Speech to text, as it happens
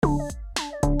Hey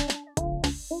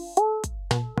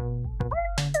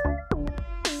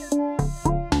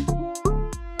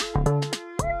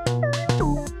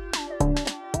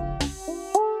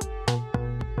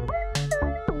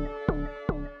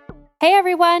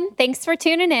everyone, thanks for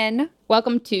tuning in.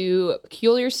 Welcome to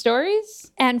Peculiar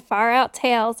Stories And Far Out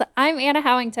Tales. I'm Anna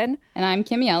Howington. And I'm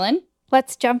Kim Yellen.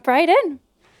 Let's jump right in.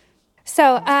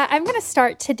 So I'm going to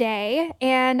start today,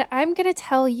 and I'm going to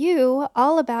tell you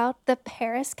all about the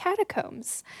Paris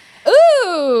catacombs.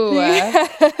 Ooh,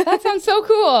 that sounds so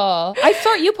cool. I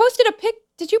saw you posted a pic.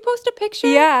 Did you post a picture?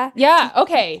 Yeah. Yeah.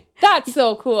 Okay. That's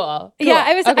so cool. Yeah,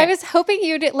 I was hoping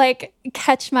you'd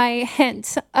catch my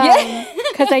hint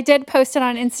because I did post it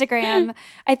on Instagram,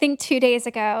 I think 2 days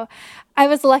ago. I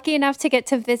was lucky enough to get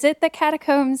to visit the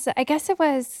catacombs. I guess it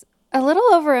was a little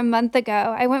over a month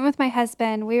ago. I went with my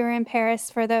husband. We were in Paris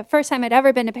for the first time I'd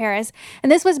ever been to Paris. And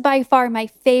this was by far my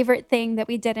favorite thing that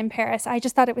we did in Paris. I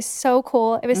just thought it was so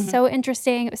cool. It was so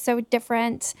interesting. It was so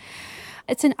different.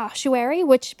 It's an ossuary,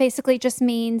 which basically just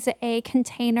means a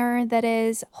container that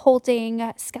is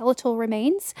holding skeletal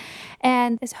remains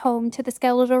and is home to the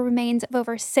skeletal remains of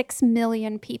over 6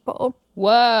 million people.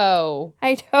 Whoa.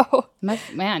 I know.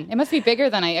 It must be bigger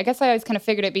than I guess I always kind of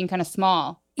figured it being kind of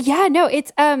small. Yeah, no,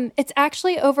 it's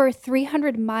actually over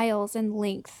 300 miles in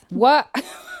length. What?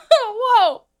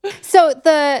 Whoa. So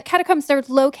the catacombs, they're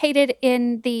located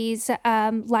in these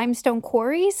limestone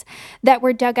quarries that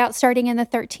were dug out starting in the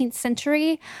 13th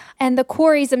century. And the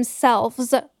quarries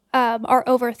themselves are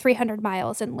over 300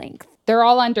 miles in length. They're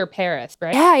all under Paris,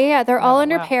 right? Yeah. They're all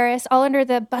under Paris, all under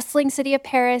the bustling city of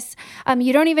Paris.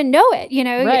 You don't even know it, you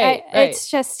know? Right.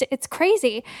 It's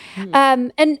crazy.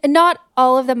 And not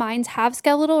all of the mines have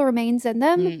skeletal remains in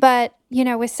them, but, you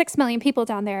know, with 6 million people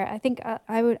down there, I think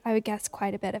I would guess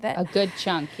quite a bit of it. A good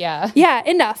chunk, yeah. Yeah,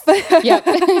 enough. Yep.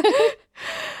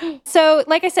 So,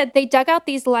 like I said, they dug out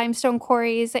these limestone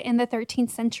quarries in the 13th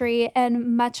century,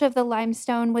 and much of the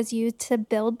limestone was used to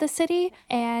build the city.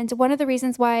 And one of the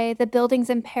reasons why the buildings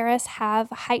in Paris have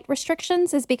height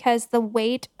restrictions is because the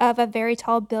weight of a very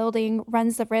tall building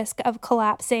runs the risk of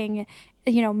collapsing,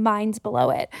 you know, mines below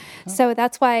it. So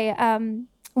that's why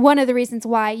one of the reasons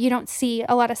why you don't see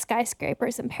a lot of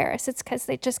skyscrapers in Paris. It's because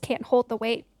they just can't hold the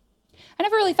weight. I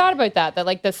never really thought about that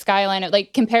like the skyline,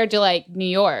 like compared to like New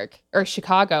York or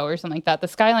Chicago or something like that. The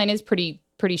skyline is pretty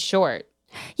short.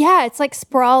 Yeah, it's like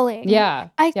sprawling. Yeah.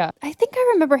 I think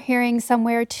I remember hearing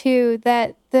somewhere too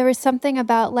that there was something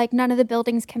about like none of the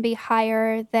buildings can be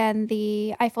higher than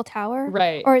the Eiffel Tower.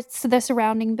 Right. Or it's the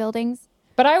surrounding buildings.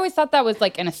 But I always thought that was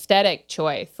like an aesthetic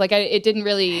choice. Like it didn't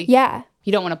really. Yeah.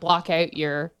 You don't want to block out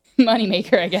your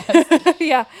moneymaker, I guess.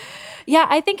 Yeah. Yeah,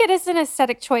 I think it is an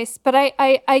aesthetic choice, but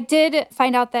I did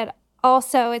find out that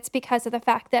also it's because of the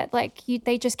fact that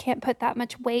they just can't put that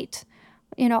much weight,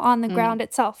 you know, on the ground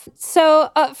itself.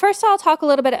 So first I'll talk a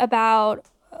little bit about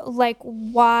like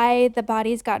why the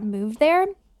bodies got moved there.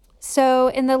 So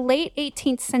in the late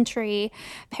 18th century,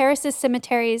 Paris's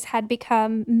cemeteries had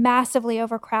become massively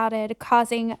overcrowded,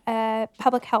 causing a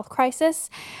public health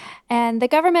crisis. And the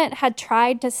government had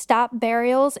tried to stop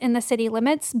burials in the city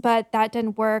limits, but that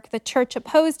didn't work. The church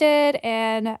opposed it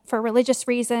and for religious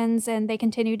reasons, and they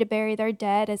continued to bury their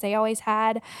dead as they always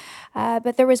had.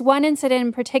 But there was one incident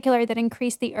in particular that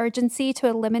increased the urgency to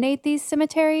eliminate these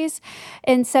cemeteries.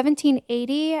 In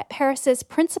 1780, Paris's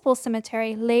principal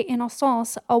cemetery, Les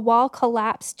Innocents, a wall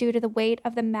collapsed due to the weight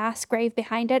of the mass grave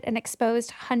behind it and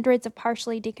exposed hundreds of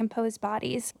partially decomposed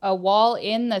bodies. A wall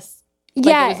in this, it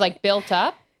was like built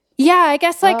up? Yeah, I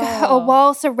guess a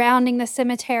wall surrounding the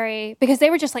cemetery because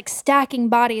they were just like stacking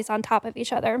bodies on top of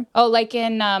each other. Oh, like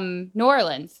in New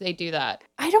Orleans, they do that.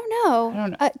 I don't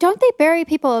know. Don't they bury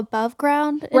people above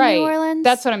ground in New Orleans?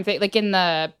 That's what I'm thinking. Like in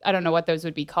the, I don't know what those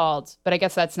would be called, but I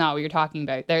guess that's not what you're talking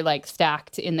about. They're like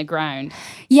stacked in the ground.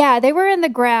 Yeah, they were in the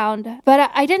ground, but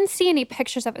I didn't see any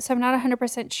pictures of it, so I'm not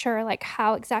 100% sure like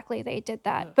how exactly they did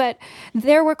that. But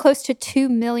there were close to 2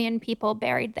 million people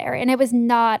buried there, and it was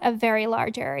not a very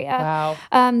large area. Wow.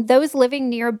 Those living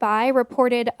nearby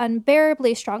reported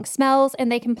unbearably strong smells,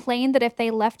 and they complained that if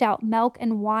they left out milk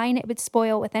and wine, it would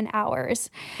spoil within hours.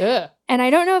 Ugh. And I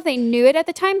don't know if they knew it at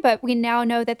the time, but we now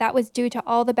know that that was due to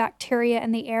all the bacteria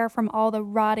in the air from all the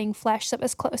rotting flesh that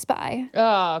was close by.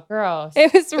 Oh, gross.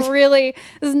 It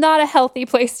was not a healthy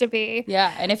place to be.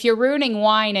 Yeah, and if you're ruining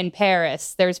wine in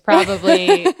Paris, there's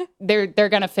probably, they're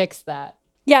going to fix that.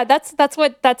 Yeah, that's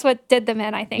what did them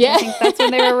in, I think. Yeah. I think that's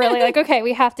when they were really like, okay,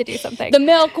 we have to do something. The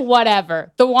milk,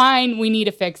 whatever. The wine, we need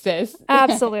to fix this.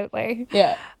 Absolutely.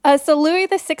 Yeah. So Louis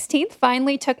XVI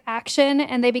finally took action,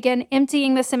 and they began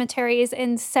emptying the cemeteries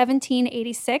in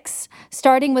 1786,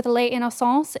 starting with Les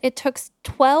Innocents. It took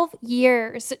 12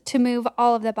 years to move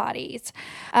all of the bodies.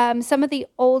 Some of the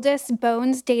oldest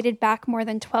bones dated back more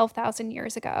than 12,000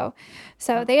 years ago.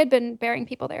 So they had been burying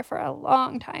people there for a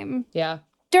long time. Yeah.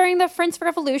 During the French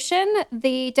Revolution,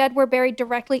 the dead were buried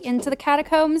directly into the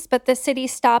catacombs, but the city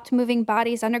stopped moving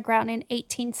bodies underground in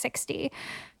 1860.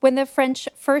 When the French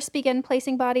first began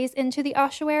placing bodies into the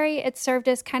ossuary, it served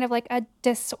as kind of like a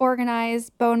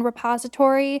disorganized bone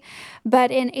repository.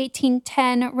 But in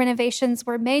 1810, renovations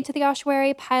were made to the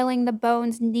ossuary, piling the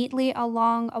bones neatly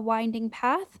along a winding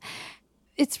path.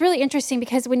 It's really interesting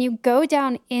because when you go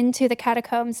down into the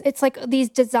catacombs, it's like these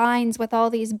designs with all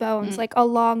these bones like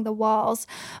along the walls.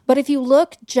 But if you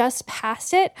look just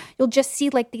past it, you'll just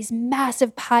see like these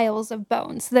massive piles of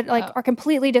bones that like are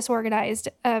completely disorganized.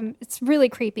 It's really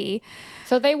creepy.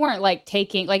 So they weren't like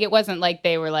taking, like it wasn't like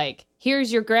they were like,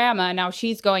 here's your grandma, now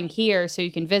she's going here so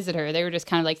you can visit her. They were just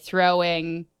kind of like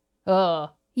throwing,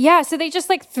 Yeah, so they just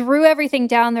like threw everything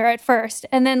down there at first.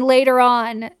 And then later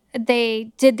on,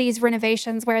 they did these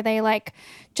renovations where they like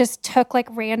just took like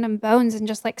random bones and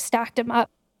just like stacked them up.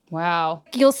 Wow.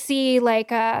 You'll see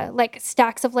like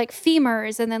stacks of like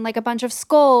femurs and then like a bunch of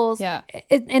skulls. Yeah.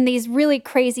 In these really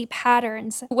crazy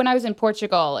patterns. When I was in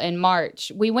Portugal in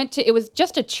March, we went to, it was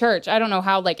just a church. I don't know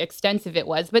how like extensive it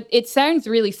was, but it sounds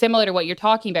really similar to what you're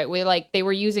talking about. They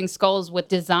were using skulls with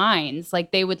designs.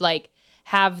 Like they would like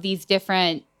have these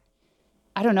different,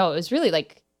 I don't know, it was really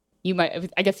like,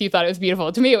 I guess you thought it was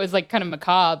beautiful. To me, it was like kind of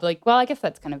macabre. Like, well, I guess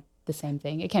that's kind of the same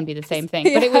thing. It can be the same thing.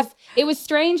 But it was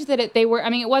strange that it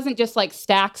wasn't just like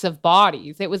stacks of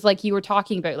bodies. It was like you were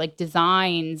talking about like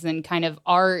designs and kind of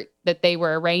art that they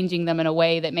were arranging them in a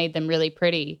way that made them really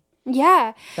pretty.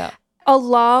 Yeah. So.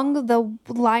 Along the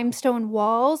limestone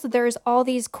walls, there's all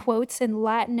these quotes in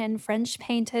Latin and French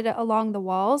painted along the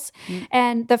walls.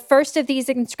 And the first of these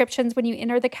inscriptions, when you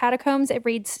enter the catacombs, it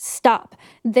reads, "Stop.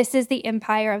 This is the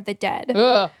empire of the dead."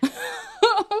 Ugh.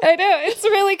 I know, it's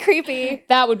really creepy.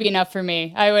 That would be enough for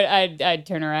me. I'd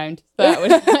turn around.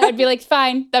 I'd be like,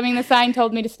 fine. I mean, the sign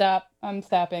told me to stop. I'm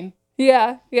stopping.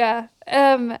 Yeah.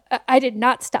 I did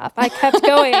not stop. I kept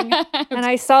going and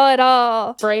I saw it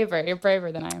all. Braver. You're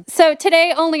braver than I am. So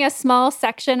today, only a small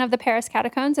section of the Paris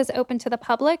catacombs is open to the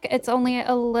public. It's only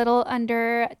a little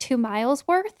under 2 miles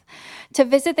worth. To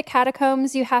visit the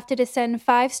catacombs, you have to descend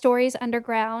 5 stories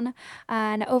underground,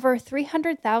 and over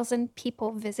 300,000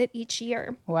 people visit each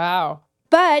year. Wow.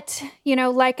 But,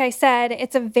 like I said,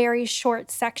 it's a very short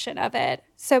section of it.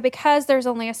 So because there's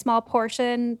only a small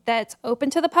portion that's open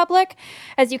to the public,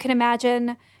 as you can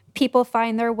imagine, people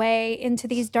find their way into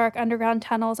these dark underground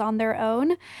tunnels on their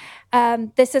own.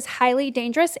 This is highly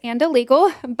dangerous and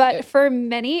illegal, but for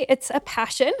many, it's a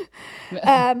passion.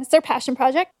 It's their passion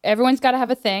project. Everyone's got to have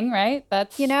a thing, right?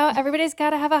 That's everybody's got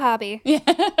to have a hobby. Yeah.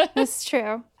 That's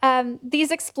true.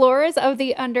 These explorers of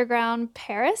the underground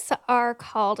Paris are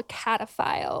called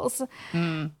cataphiles.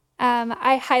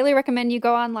 I highly recommend you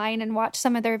go online and watch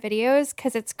some of their videos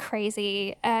because it's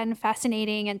crazy and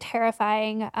fascinating and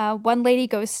terrifying. One lady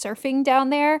goes surfing down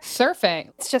there.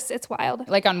 Surfing? It's wild.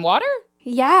 Like on water?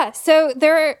 Yeah. So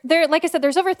there, like I said,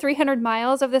 there's over 300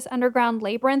 miles of this underground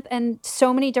labyrinth and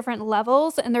so many different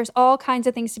levels. And there's all kinds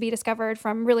of things to be discovered,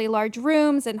 from really large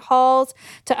rooms and halls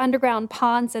to underground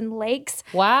ponds and lakes.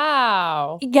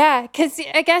 Wow. Yeah. Because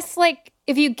I guess like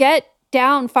if you get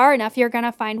down far enough, you're going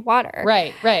to find water.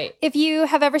 Right. If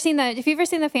you've ever seen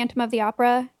the Phantom of the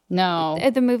Opera, no,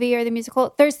 the movie or the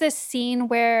musical, there's this scene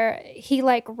where he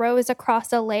like rows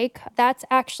across a lake. That's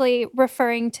actually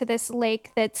referring to this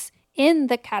lake that's in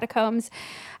the catacombs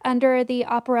under the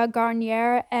Opera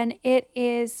Garnier, and it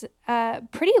is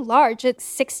pretty large. It's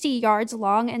 60 yards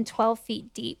long and 12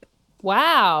 feet deep.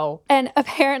 Wow. And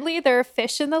apparently there are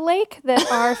fish in the lake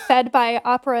that are fed by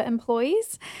opera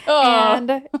employees. Oh.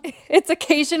 And it's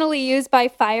occasionally used by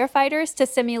firefighters to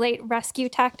simulate rescue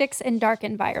tactics in dark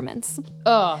environments.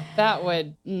 Oh, that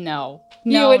would, no.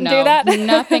 You wouldn't do that?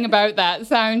 Nothing about that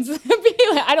sounds,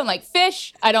 I don't like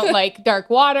fish. I don't like dark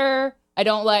water. I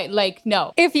don't like,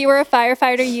 no. If you were a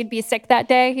firefighter, you'd be sick that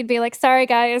day. You'd be like, sorry,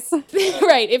 guys.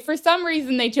 Right. If for some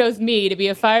reason they chose me to be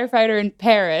a firefighter in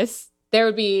Paris, there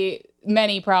would be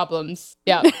many problems.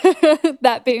 Yeah.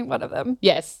 That being one of them.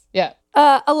 Yes. Yeah.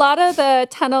 A lot of the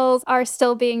tunnels are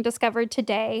still being discovered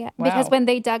today. Wow. Because when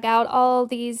they dug out all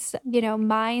these,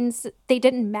 mines, they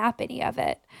didn't map any of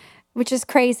it. which is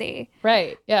crazy.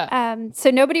 Right. Yeah.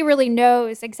 So nobody really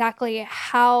knows exactly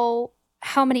how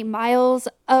many miles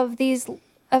of these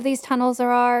tunnels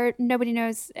there are. Nobody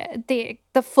knows the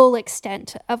full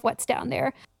extent of what's down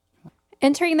there.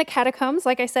 Entering the catacombs,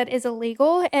 like I said, is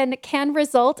illegal and can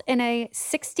result in a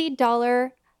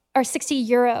 $60 or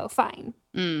 €60 fine,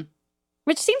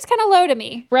 which seems kind of low to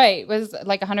me. Right. Was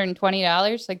like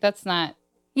 $120. Like that's not.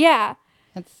 Yeah.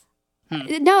 That's.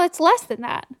 No, it's less than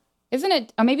that. Isn't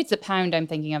it? Oh, maybe it's a pound I'm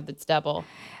thinking of that's double.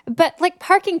 But like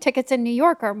parking tickets in New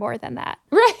York are more than that.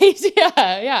 Right.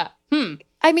 Yeah. Yeah.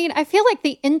 I mean, I feel like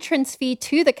the entrance fee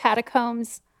to the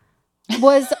catacombs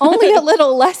was only a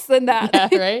little less than that. Yeah,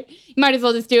 right? You might as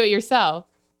well just do it yourself.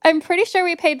 I'm pretty sure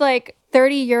we paid like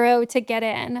 €30 to get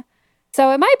in.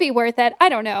 So it might be worth it. I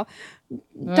don't know.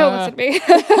 Don't listen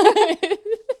to me.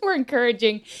 We're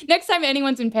encouraging. Next time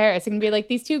anyone's in Paris, it can be like,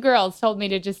 these two girls told me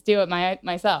to just do it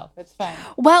myself. It's fine.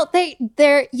 Well,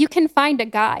 you can find a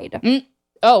guide.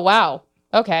 Oh, wow.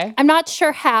 Okay. I'm not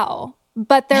sure how,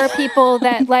 but there are people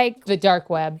that like the dark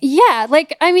web. Yeah,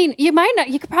 like I mean, you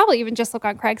could probably even just look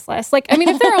on Craigslist. Like I mean,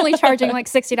 if they're only charging like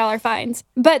 $60 fines.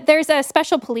 But there's a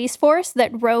special police force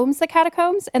that roams the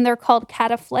catacombs and they're called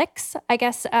cataflics. I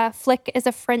guess flick is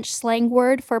a French slang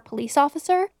word for police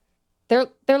officer.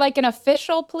 They're like an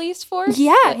official police force?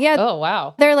 Yeah, yeah. Oh,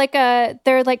 wow. They're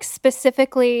like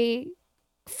specifically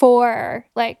for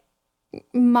like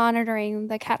monitoring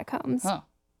the catacombs. Oh.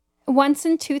 Once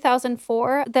in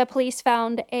 2004, the police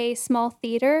found a small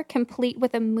theater complete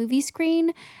with a movie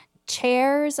screen,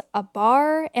 chairs, a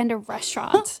bar, and a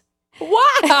restaurant.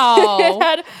 Wow. It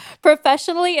had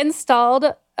professionally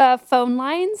installed phone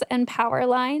lines and power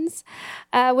lines.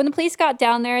 When the police got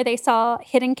down there, they saw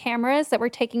hidden cameras that were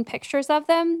taking pictures of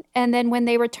them. And then when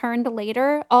they returned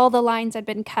later, all the lines had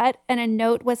been cut and a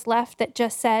note was left that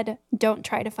just said, "Don't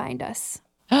try to find us."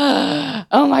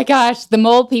 Oh my gosh, the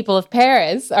mole people of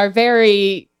Paris are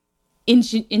very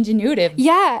ingenuitive.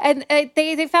 Yeah, and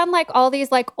they found like all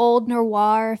these like old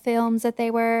noir films that they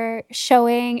were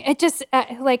showing. It just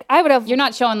like I would have. You're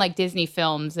not showing like Disney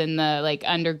films in the like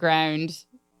underground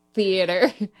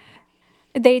theater.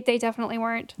 They definitely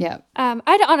weren't. Yeah.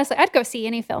 I'd go see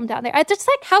any film down there. I just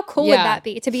like how cool would Yeah. that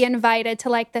be to be invited to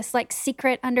like this like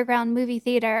secret underground movie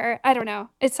theater? I don't know.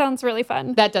 It sounds really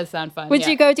fun. That does sound fun. Would yeah.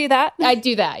 you go do that? I'd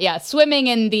do that. Yeah. Swimming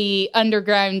in the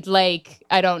underground lake,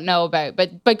 I don't know about,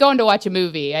 but going to watch a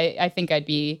movie, I think I'd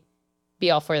be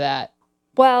all for that.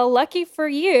 Well, lucky for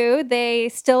you, they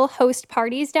still host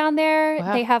parties down there.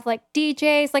 Wow. They have like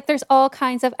DJs, like there's all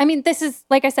kinds of, I mean, this is,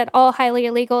 like I said, all highly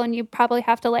illegal and you probably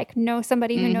have to like know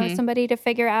somebody who knows somebody to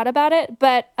figure out about it.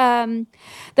 But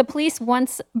the police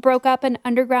once broke up an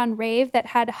underground rave that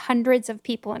had hundreds of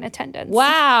people in attendance.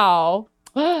 Wow.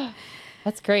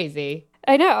 That's crazy.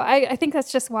 I know. I think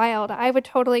that's just wild. I would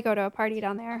totally go to a party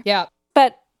down there. Yeah.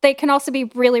 But they can also be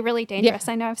really, really dangerous.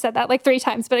 Yeah. I know I've said that like 3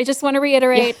 times, but I just want to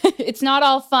reiterate. Yeah. It's not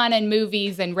all fun and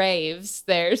movies and raves.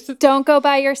 Don't go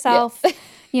by yourself.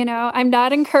 Yeah. I'm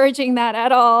not encouraging that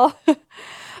at all.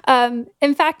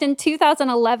 In fact, in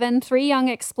 2011, 3 young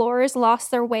explorers lost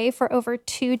their way for over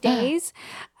 2 days.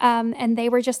 And they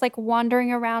were just like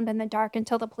wandering around in the dark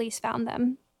until the police found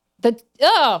them. That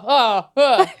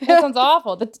sounds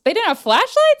awful. They didn't have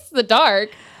flashlights? The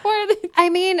dark. I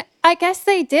mean, I guess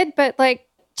they did, but like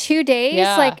 2 days,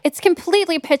 Yeah. like it's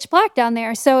completely pitch black down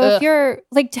there. So if you're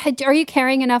like, are you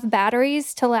carrying enough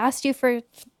batteries to last you for,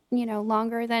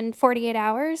 longer than 48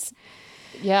 hours?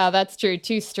 Yeah, that's true.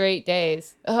 2 straight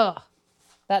days. Ugh,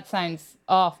 that sounds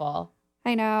awful.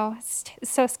 I know. It's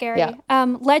so scary. Yeah.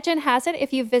 Legend has it,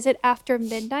 if you visit after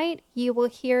midnight, you will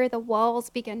hear the walls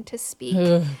begin to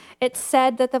speak. It's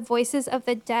said that the voices of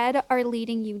the dead are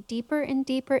leading you deeper and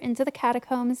deeper into the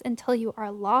catacombs until you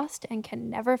are lost and can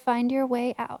never find your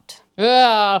way out.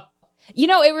 Ugh.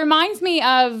 It reminds me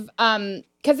of,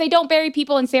 because they don't bury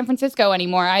people in San Francisco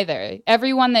anymore either.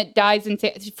 Everyone that dies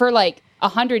for like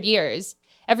 100 years,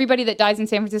 everybody that dies in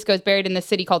San Francisco is buried in this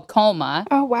city called Colma.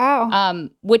 Oh, wow.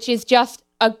 Which is just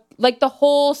like the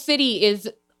whole city is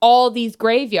all these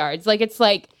graveyards. Like it's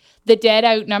like the dead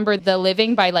outnumber the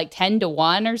living by like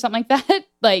 10-1 or something like that.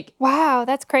 Like, wow,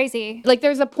 that's crazy. like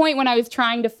there's a point when I was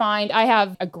trying to find, I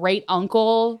have a great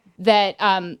uncle that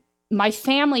my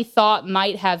family thought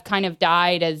might have kind of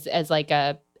died as like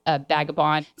a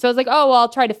vagabond. So I was like, oh, well, I'll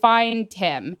try to find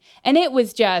him. And it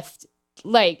was just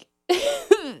like,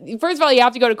 first of all, you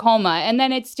have to go to Colma. And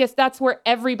then it's just, that's where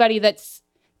everybody that's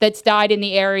died in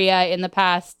the area in the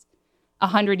past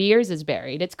 100 years is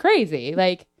buried. It's crazy.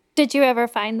 Like, did you ever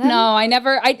find them? no,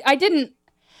 I didn't.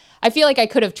 I feel like I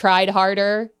could have tried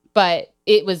harder, but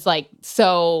it was like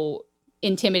so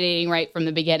intimidating right from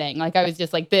the beginning. Like I was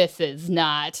just like, this is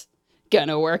not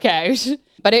gonna work out.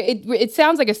 But it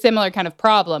sounds like a similar kind of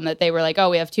problem that they were like, oh,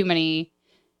 we have too many,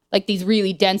 like these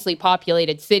really densely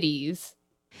populated cities.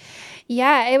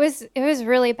 Yeah, it was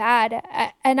really bad.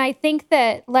 And I think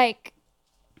that like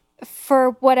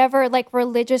for whatever like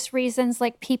religious reasons,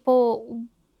 like people,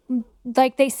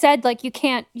 like they said, like you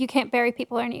can't bury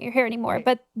people here anymore. Right.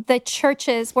 But the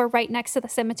churches were right next to the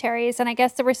cemeteries, and I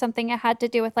guess there was something that had to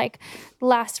do with like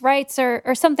last rites or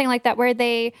something like that, where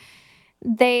they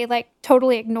like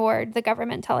totally ignored the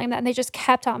government telling them that, and they just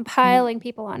kept on piling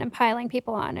people on and piling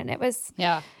people on, and it was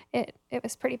it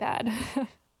was pretty bad.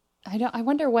 I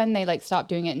wonder when they like stopped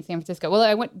doing it in San Francisco.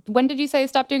 Well, when did you say they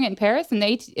stopped doing it in Paris? In the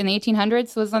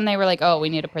 1800s was when they were like, oh, we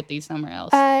need to put these somewhere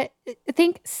else. I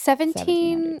think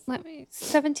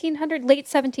 1700, late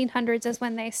 1700s is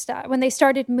when they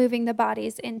started moving the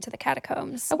bodies into the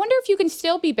catacombs. I wonder if you can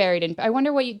still be buried in. I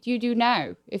wonder what you do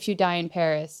now if you die in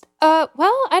Paris.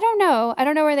 Well, I don't know. I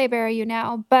don't know where they bury you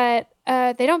now, but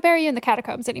they don't bury you in the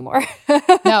catacombs anymore.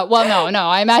 No.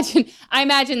 I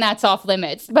imagine that's off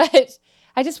limits, but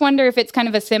I just wonder if it's kind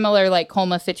of a similar like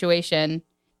Colma situation.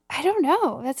 I don't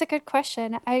know. That's a good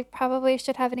question. I probably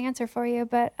should have an answer for you,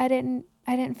 but I didn't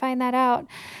find that out.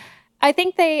 I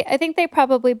think they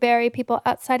probably bury people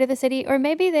outside of the city, or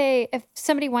maybe if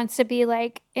somebody wants to be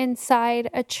like inside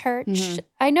a church. Mm-hmm.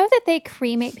 I know that they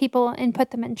cremate people and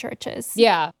put them in churches.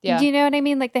 Yeah. Do you know what I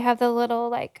mean? Like they have the little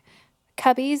like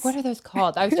cubbies. What are those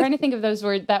called? I was trying to think of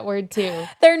that word too.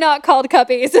 They're not called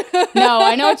cubbies. No,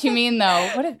 I know what you mean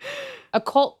though.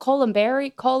 Columbary?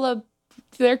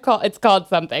 It's called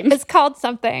something. It's called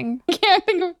something. I can't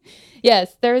think of.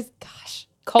 Yes, there's, gosh.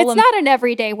 It's not an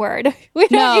everyday word. We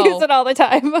don't use it all the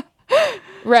time.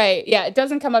 Right. Yeah, it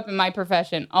doesn't come up in my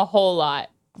profession a whole lot,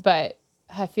 but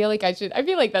I feel like that's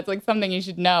like something you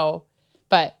should know.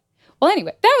 But, well,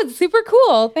 anyway, that was super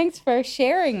cool. Thanks for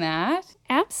sharing that.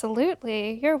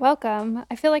 Absolutely. You're welcome.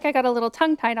 I feel like I got a little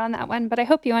tongue-tied on that one, but I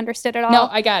hope you understood it all. No,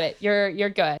 I got it. You're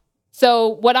good. So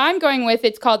what I'm going with,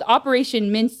 it's called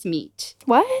Operation Mincemeat.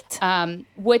 What?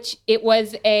 Which it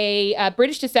was a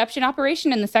British deception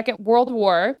operation in the Second World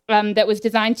War that was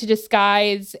designed to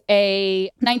disguise a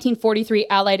 1943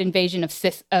 Allied invasion of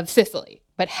Sicily.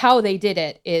 But how they did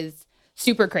it is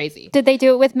super crazy. Did they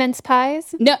do it with mince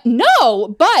pies?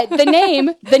 No, but the name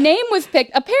was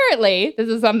picked. Apparently, this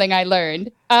is something I learned.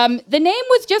 The name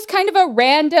was just kind of a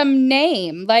random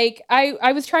name. Like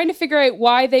I was trying to figure out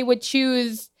why they would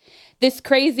choose this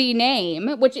crazy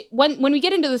name, which when we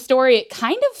get into the story, it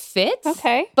kind of fits.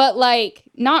 Okay. But like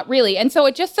not really. And so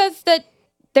it just says that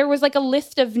there was like a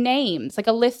list of names, like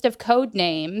a list of code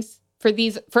names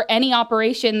for any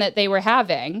operation that they were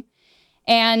having.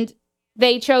 And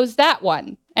they chose that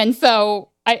one. And so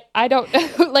I don't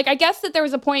like, I guess that there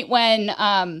was a point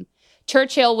when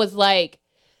Churchill was like,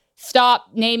 stop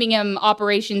naming him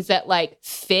operations that like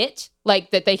fit,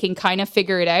 like that they can kind of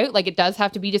figure it out. Like it does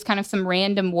have to be just kind of some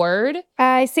random word.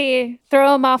 I see.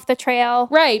 Throw him off the trail.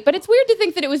 Right. But it's weird to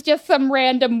think that it was just some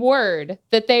random word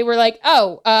that they were like,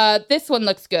 oh, this one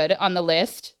looks good on the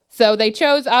list. So they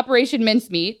chose Operation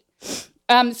Mincemeat.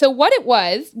 So what it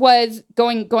was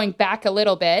going back a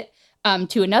little bit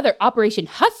to another Operation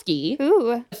Husky.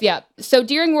 Ooh. Yeah. So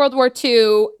during World War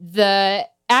II, the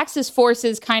Axis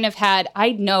forces kind of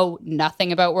I know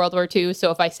nothing about World War II,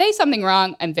 so if I say something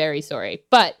wrong, I'm very sorry.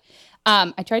 But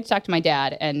I tried to talk to my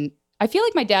dad, and I feel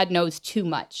like my dad knows too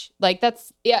much. Like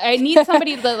I need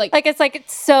somebody to like... like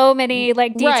it's so many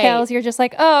like details, right. You're just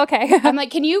like, oh, okay. I'm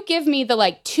like, can you give me the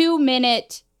like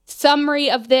 2-minute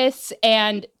summary of this?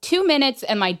 And 2 minutes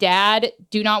and my dad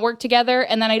do not work together.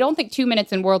 And then I don't think 2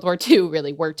 minutes in World War II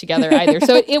really work together either.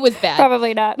 So it was bad.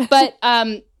 Probably not. But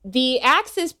the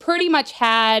Axis pretty much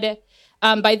had,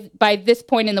 by this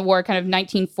point in the war, kind of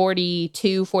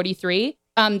 1942, 43,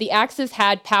 the Axis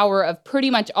had power of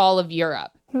pretty much all of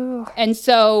Europe. Ooh. And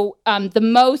so the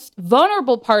most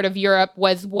vulnerable part of Europe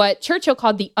was what Churchill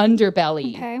called the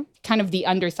underbelly, kind of the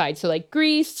underside. So like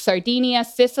Greece, Sardinia,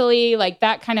 Sicily, like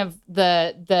that kind of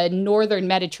the northern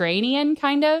Mediterranean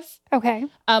kind of. Okay.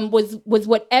 Was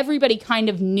what everybody kind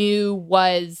of knew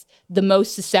was the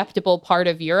most susceptible part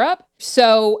of Europe.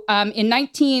 So in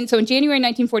January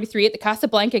 1943 at the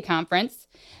Casablanca Conference,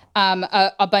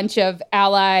 a bunch of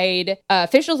Allied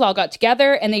officials all got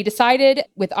together and they decided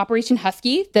with Operation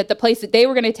Husky that the place that they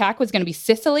were going to attack was going to be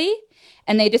Sicily.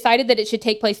 And they decided that it should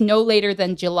take place no later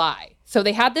than July. So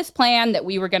they had this plan that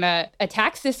we were going to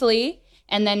attack Sicily.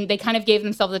 And then they kind of gave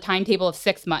themselves a timetable of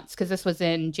 6 months because this was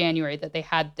in January that they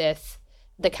had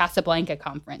the Casablanca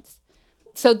Conference.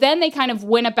 So then they kind of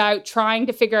went about trying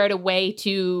to figure out a way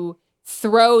to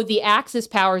throw the Axis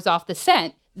powers off the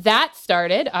scent. That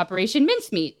started Operation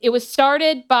Mincemeat. It was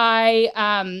started by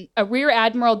a Rear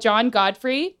Admiral John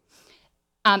Godfrey.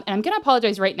 And I'm going to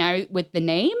apologize right now with the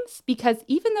names, because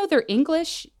even though they're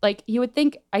English, like you would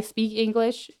think I speak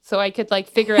English, so I could like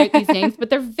figure out these names,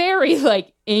 but they're very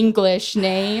like English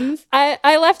names.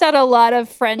 I left out a lot of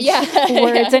French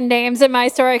words and names in my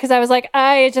story because I was like,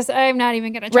 I'm not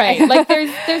even going to try. Right. Like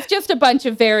there's just a bunch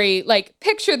of very like,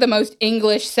 picture the most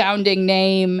English sounding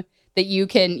name that you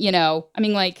can, I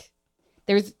mean, like,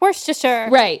 there's Worcestershire.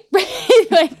 Right.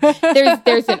 Like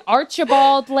there's an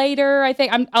Archibald later, I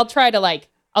think.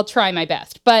 I'll try my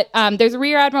best. But there's a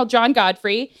Rear Admiral John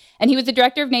Godfrey, and he was the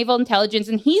director of naval intelligence,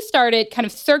 and he started kind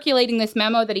of circulating this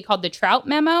memo that he called the Trout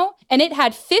Memo, and it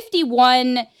had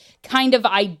 51 kind of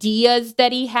ideas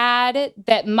that he had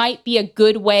that might be a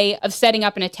good way of setting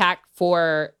up an attack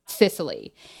for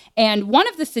Sicily. And one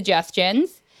of the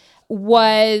suggestions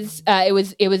was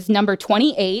it was number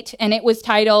 28, and it was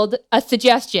titled "A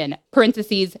Suggestion,"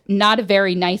 parentheses, "not a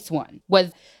very nice one,"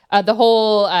 was the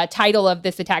whole title of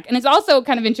this attack. And it's also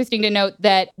kind of interesting to note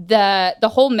that the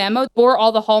whole memo bore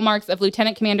all the hallmarks of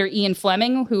Lieutenant Commander Ian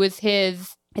Fleming, who was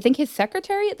his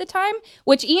secretary at the time,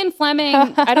 which Ian Fleming,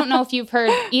 I don't know if you've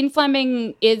heard, Ian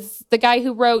Fleming is the guy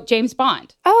who wrote James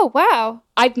Bond. Oh, wow.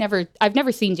 I've never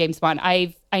seen James Bond.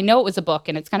 I know it was a book,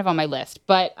 and it's kind of on my list,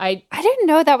 but I didn't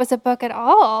know that was a book at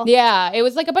all. Yeah, it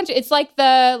was like it's like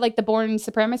the Bourne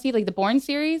Supremacy, like the Bourne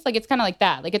series. Like it's kind of like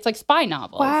that. Like it's like spy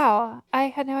novels. Wow. I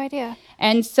had no idea.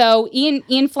 And so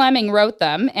Ian Fleming wrote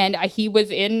them, and he was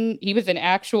an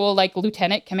actual like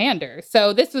lieutenant commander.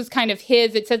 So this was kind of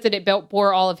his, it says that it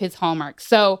bore all of his hallmarks.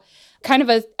 So kind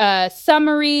of a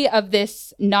summary of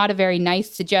this not a very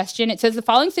nice suggestion. It says the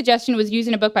following suggestion was used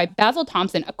in a book by Basil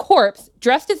Thompson. A corpse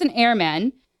dressed as an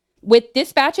airman with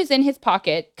dispatches in his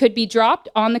pocket could be dropped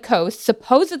on the coast,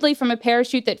 supposedly from a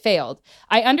parachute that failed.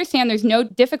 I understand there's no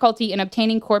difficulty in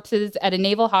obtaining corpses at a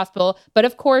naval hospital, but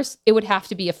of course it would have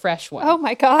to be a fresh one. Oh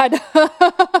my God.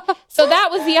 So that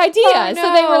was the idea. Oh, no.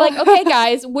 So they were like, okay,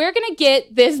 guys, we're going to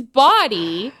get this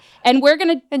body and we're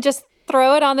going to... And just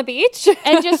throw it on the beach?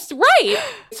 And just, right.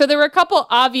 So there were a couple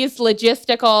obvious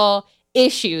logistical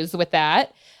issues with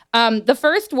that. The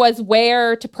first was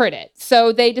where to put it.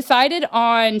 So they decided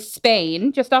on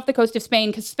Spain, just off the coast of Spain,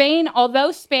 because Spain,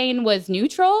 although Spain was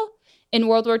neutral in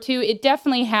World War II, it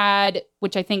definitely had,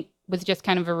 which I think was just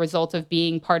kind of a result of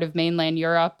being part of mainland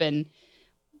Europe. And,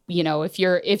 if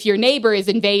your neighbor is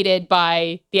invaded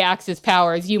by the Axis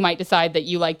powers, you might decide that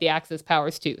you like the Axis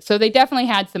powers too. So they definitely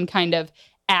had some kind of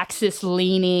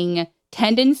Axis-leaning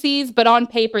tendencies, but on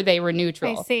paper they were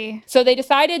neutral. I see. So they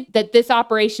decided that this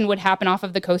operation would happen off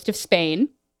of the coast of Spain.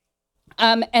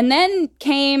 And then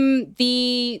came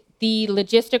the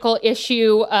logistical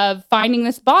issue of finding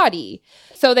this body.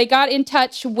 So they got in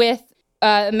touch with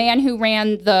a man who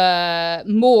ran the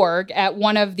morgue at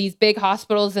one of these big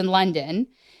hospitals in London.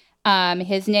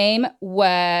 His name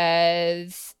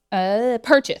was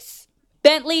Purchase.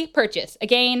 Bentley Purchase,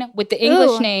 again, with the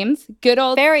English names. Good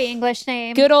old... Very English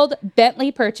name. Good old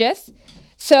Bentley Purchase.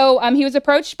 So he was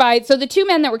approached by... So the two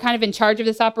men that were kind of in charge of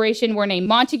this operation were named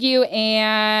Montague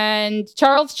and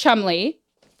Charles Chumley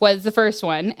was the first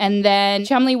one. And then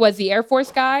Chumley was the Air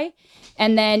Force guy.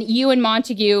 And then Ewan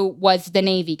Montague was the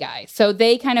Navy guy. So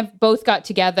they kind of both got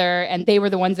together, and they were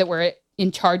the ones that were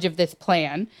in charge of this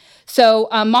plan. So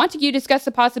Montague discussed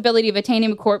the possibility of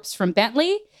attaining a corpse from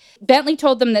Bentley. Bentley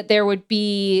told them that there would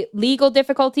be legal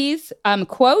difficulties.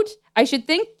 Quote, "I should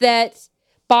think that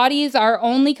bodies are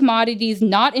only commodities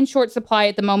not in short supply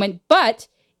at the moment, but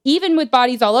even with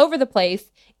bodies all over the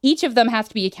place, each of them has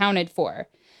to be accounted for."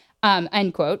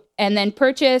 End quote. And then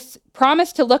Purchase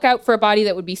promised to look out for a body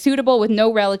that would be suitable with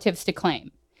no relatives to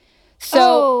claim.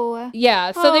 So,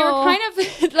 yeah, so they were kind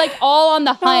of like all on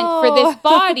the hunt for this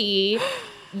body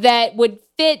that would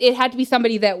fit. It had to be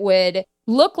somebody that would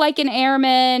look like an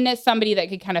airman, somebody that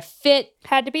could kind of fit.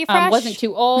 Had to be fresh. Wasn't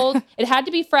too old. It had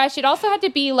to be fresh. It also had to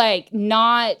be like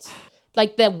not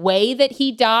like the way that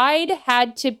he died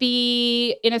had to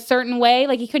be in a certain way.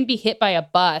 Like he couldn't be hit by a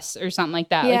bus or something like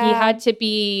that. Yeah. Like he had to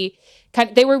be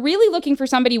they were really looking for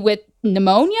somebody with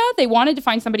pneumonia. They wanted to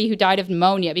find somebody who died of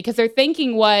pneumonia because their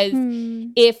thinking was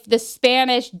if the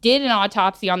Spanish did an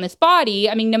autopsy on this body,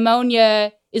 I mean,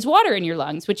 pneumonia is water in your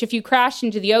lungs, which if you crashed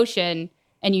into the ocean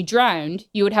and you drowned,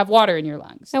 you would have water in your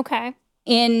lungs. Okay.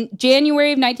 In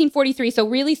January of 1943, so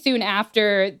really soon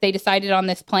after they decided on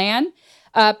this plan,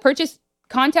 Purchase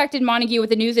contacted Montague with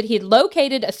the news that he had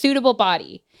located a suitable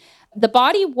body. The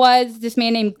body was this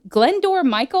man named Glendore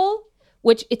Michael,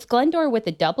 which it's Glendor with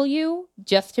a W,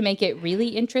 just to make it really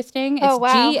interesting. It's Oh,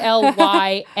 wow.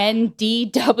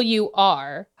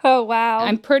 Glynndwr. Oh, wow.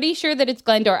 I'm pretty sure that it's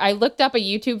Glendor. I looked up a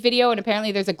YouTube video, and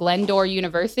apparently there's a Glendor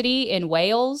University in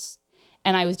Wales.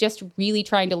 And I was just really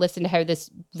trying to listen to how this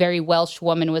very Welsh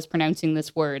woman was pronouncing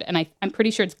this word. And I'm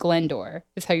pretty sure it's Glendor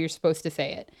is how you're supposed to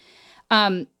say it.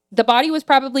 The body was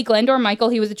probably Glendor Michael.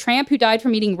 He was a tramp who died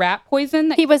from eating rat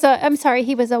poison. He was a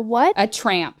what? A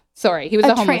tramp. Sorry, he was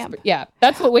a homeless. Tramp. Yeah,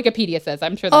 that's what Wikipedia says.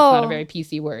 I'm sure that's not a very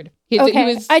PC word. He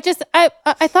was. I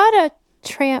thought a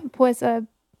tramp was a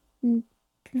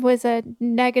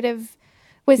negative.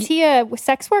 Was he a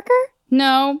sex worker?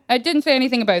 No, I didn't say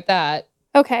anything about that.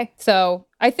 Okay. So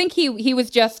I think he was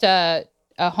just a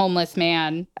homeless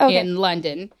man in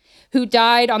London who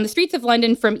died on the streets of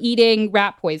London from eating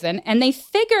rat poison, and they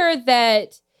figure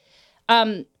that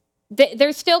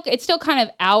it's still kind of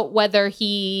out whether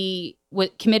he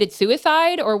committed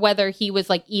suicide or whether he was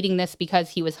like eating this because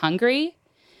he was hungry.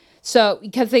 So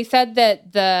because they said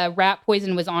that the rat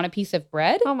poison was on a piece of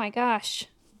bread. Oh my gosh.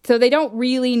 So they don't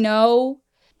really know.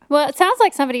 Well, it sounds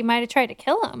like somebody might have tried to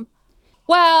kill him.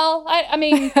 Well, I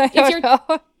mean, if you're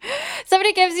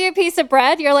somebody gives you a piece of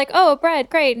bread, you're like, "Oh, bread,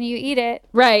 great," and you eat it.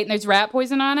 Right, and there's rat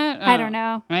poison on it. I don't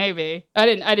know. Maybe I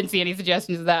didn't see any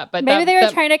suggestions of that, but maybe they were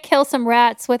trying to kill some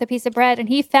rats with a piece of bread, and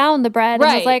he found the bread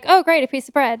and was like, "Oh, great, a piece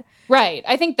of bread." Right.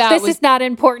 I think this is not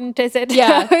important, is it?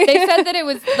 Yeah, they said that it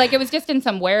was just in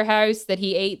some warehouse that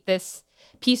he ate this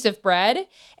piece of bread.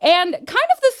 And kind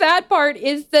of the sad part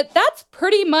is that that's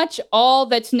pretty much all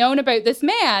that's known about this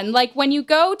man. Like when you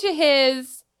go to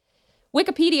his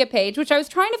Wikipedia page, which I was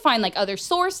trying to find like other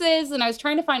sources and I was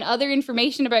trying to find other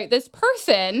information about this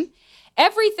person,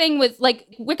 everything was like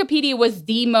Wikipedia was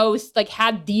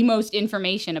had the most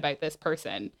information about this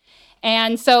person.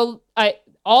 And so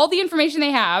all the information they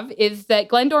have is that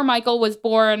Glendor Michael was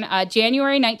born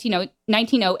January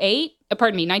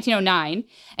 1909,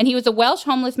 and he was a Welsh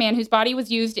homeless man whose body was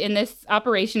used in this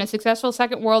operation, a successful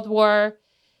Second World War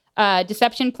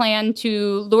deception plan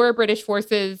to lure British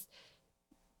forces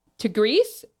to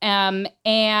Greece. And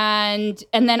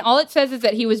then all it says is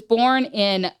that he was born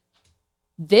in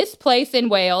this place in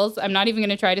Wales. I'm not even going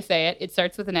to try to say it. It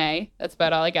starts with an A. That's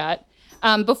about all I got.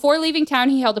 Before leaving town,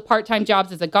 he held part-time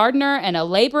jobs as a gardener and a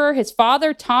laborer. His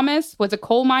father, Thomas, was a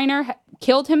coal miner,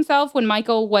 killed himself when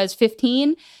Michael was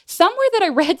 15. Somewhere that I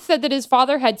read said that his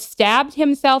father had stabbed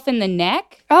himself in the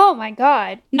neck. Oh, my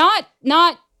God. Not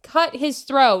cut his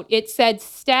throat. It said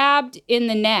stabbed in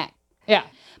the neck. Yeah.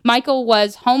 Michael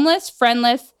was homeless,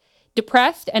 friendless,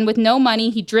 depressed, and with no money.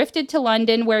 He drifted to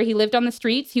London, where he lived on the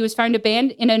streets. He was found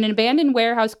in an abandoned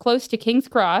warehouse close to King's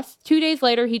Cross. 2 days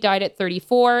later, he died at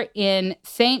 34 in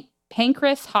St.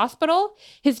 Pancras Hospital.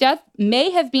 His death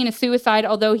may have been a suicide,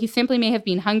 although he simply may have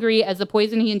been hungry, as the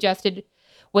poison he ingested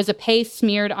was a paste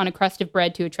smeared on a crust of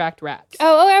bread to attract rats.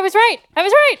 Oh, I was right.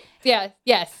 Yeah,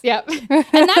 yes, yep.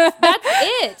 And that's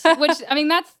it. Which, I mean,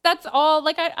 that's all,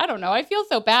 like, I don't know. I feel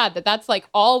so bad that's, like,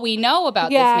 all we know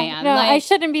about this man. No, like, I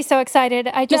shouldn't be so excited.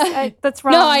 That's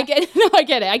wrong. No, I get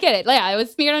it. Yeah, it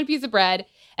was smeared on a piece of bread,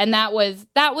 and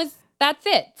that's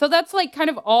it. So that's, like, kind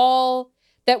of all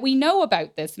that we know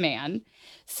about this man.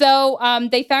 So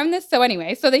they found this. So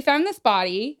anyway, they found this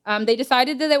body. They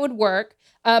decided that it would work.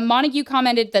 Montague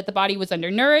commented that the body was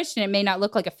undernourished and it may not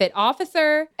look like a fit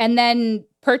officer. And then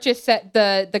Purchase said,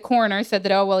 the coroner said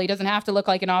that, oh, well, he doesn't have to look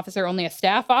like an officer, only a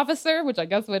staff officer, which I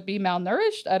guess would be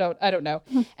malnourished. I don't know.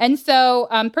 And so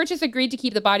Purchase agreed to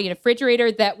keep the body in a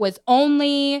refrigerator that was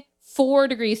only 4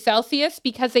 degrees Celsius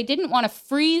because they didn't want to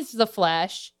freeze the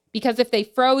flesh, because if they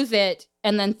froze it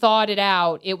and then thawed it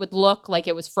out, it would look like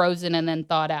it was frozen and then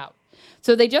thawed out.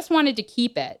 So they just wanted to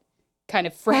keep it kind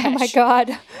of fresh. Oh my God.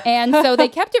 And so they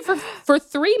kept it for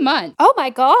 3 months. Oh my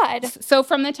God. So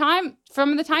from the time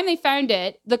they found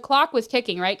it, the clock was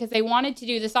ticking, right? Because they wanted to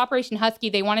do this Operation Husky.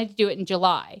 They wanted to do it in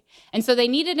July. And so they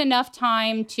needed enough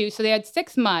time so they had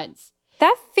 6 months.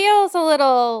 That feels a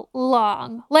little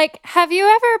long. Like, have you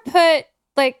ever put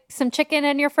like some chicken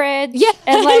in your fridge? Yeah.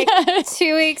 And like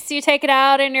 2 weeks you take it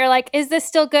out and you're like, is this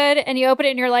still good? And you open it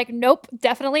and you're like, nope,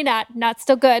 definitely not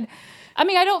still good. I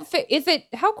mean,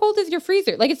 how cold is your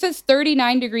freezer? Like, it says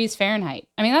 39 degrees Fahrenheit.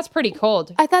 I mean, that's pretty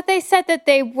cold. I thought they said that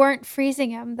they weren't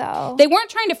freezing him, though. They weren't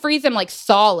trying to freeze him like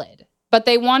solid, but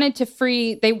they wanted to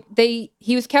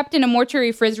he was kept in a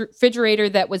mortuary refrigerator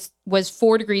that was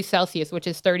 4 degrees Celsius, which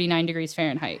is 39 degrees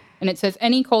Fahrenheit. And it says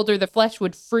any colder, the flesh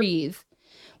would freeze,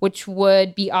 which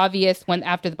would be obvious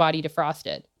after the body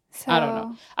defrosted. So, I don't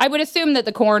know. I would assume that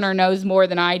the coroner knows more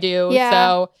than I do.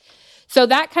 Yeah. So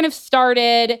that kind of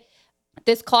started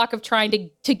this clock of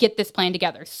trying to get this plan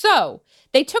together. So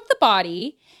they took the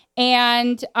body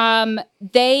And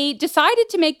they decided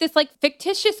to make this like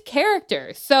fictitious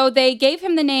character. So they gave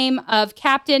him the name of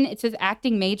Captain, it says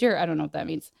acting major, I don't know what that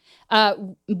means,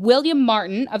 William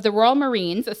Martin of the Royal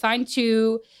Marines, assigned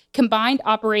to Combined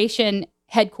Operation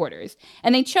Headquarters.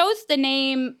 And they chose the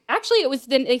name, actually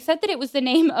they said that it was the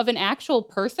name of an actual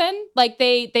person. Like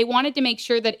they wanted to make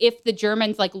sure that if the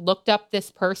Germans like looked up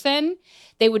this person,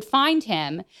 they would find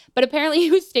him. But apparently he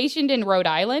was stationed in Rhode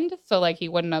Island. So like he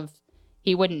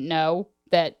wouldn't know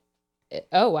that,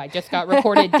 oh, I just got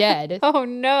reported dead. Oh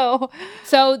no.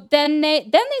 So then they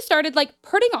started like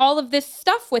putting all of this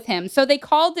stuff with him. So they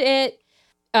called it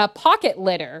pocket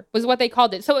litter was what they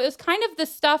called it. So it was kind of the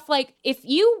stuff like if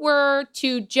you were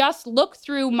to just look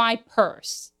through my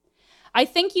purse, I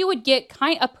think you would get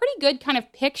a pretty good kind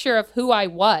of picture of who I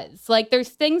was. Like there's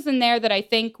things in there that I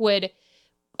think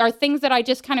are things that I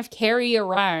just kind of carry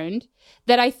around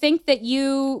that I think that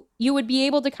you would be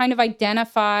able to kind of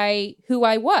identify who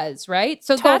I was, right?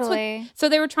 So totally. So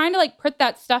they were trying to like put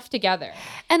that stuff together.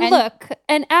 And look,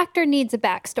 an actor needs a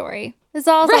backstory. Is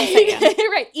all I'm saying.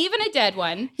 Right, even a dead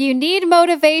one. You need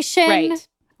motivation.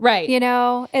 Right. You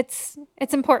know, it's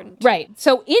important. Right.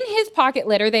 So in his pocket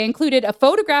litter, they included a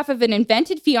photograph of an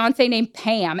invented fiance named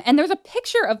Pam. And there's a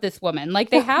picture of this woman. Like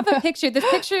they have this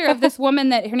picture of this woman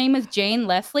that her name was Jane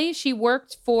Leslie. She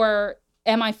worked for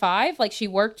MI5. Like she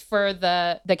worked for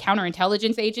the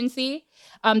counterintelligence agency.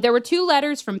 There were 2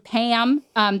 letters from Pam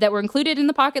that were included in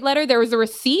the pocket letter. There was a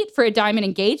receipt for a diamond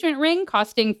engagement ring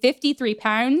costing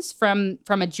 £53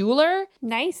 from a jeweler.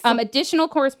 Nice. Additional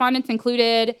correspondence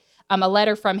included a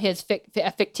letter from his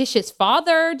fictitious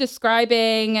father described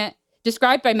by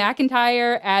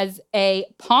McIntyre as a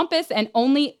pompous as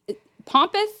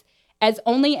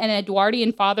only an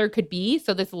Edwardian father could be.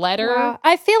 So this letter... Wow.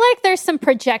 I feel like there's some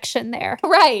projection there.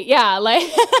 Right, yeah. Like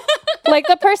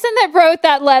the person that wrote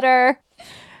that letter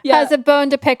has a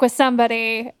bone to pick with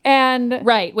somebody. And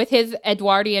right, with his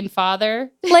Edwardian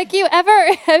father. Like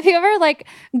have you ever like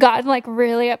gotten like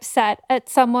really upset at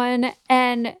someone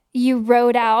and you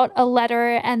wrote out a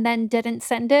letter and then didn't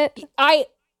send it?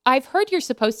 I've heard you're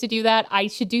supposed to do that. I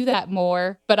should do that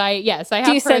more. But I have.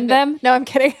 Do you send them? No, I'm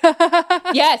kidding.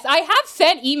 Yes, I have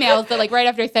sent emails that like right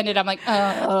after I send it, I'm like,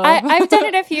 oh. I've done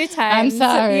it a few times. I'm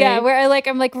sorry. Yeah, where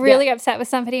I'm like really upset with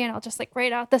somebody and I'll just like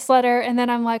write out this letter and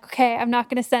then I'm like, okay, I'm not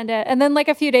going to send it. And then like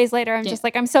a few days later, I'm just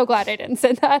like, I'm so glad I didn't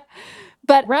send that.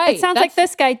 But it sounds like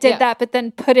this guy did that, but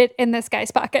then put it in this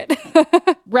guy's pocket.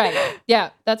 Right.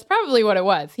 Yeah, that's probably what it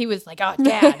was. He was like, oh,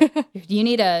 Dad, you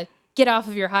need to get off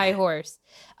of your high horse.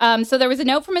 So there was a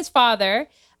note from his father.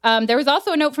 There was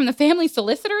also a note from the family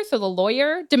solicitor, so the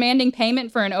lawyer, demanding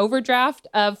payment for an overdraft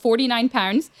of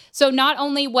 £49. So not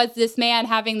only was this man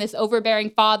having this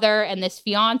overbearing father and this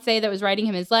fiance that was writing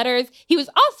him his letters, he was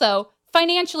also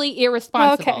financially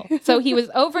irresponsible. Okay. So he was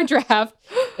overdraft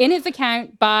in his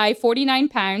account by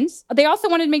 £49. They also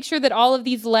wanted to make sure that all of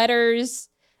these letters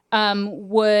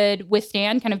would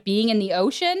withstand kind of being in the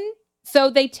ocean. So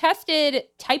they tested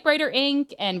typewriter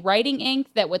ink and writing ink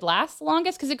that would last the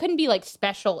longest because it couldn't be like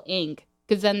special ink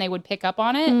because then they would pick up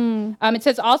on it. It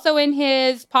says also in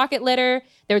his pocket litter,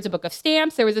 there was a book of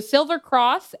stamps, there was a silver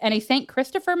cross and a St.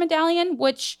 Christopher medallion,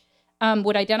 which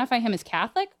would identify him as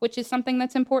Catholic, which is something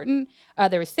that's important.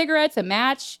 There was cigarettes, a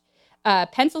match,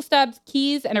 pencil stubs,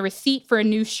 keys, and a receipt for a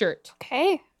new shirt.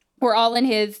 Okay. Were all in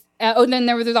his... then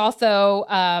there was also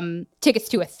tickets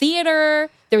to a theater.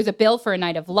 There was a bill for a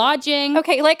night of lodging.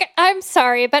 Okay, like, I'm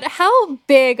sorry, but how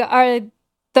big are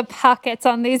the pockets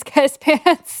on these guys'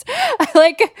 pants?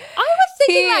 Like, I was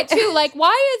thinking that too. Like,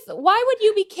 why would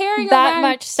you be carrying that around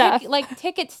much stuff? Like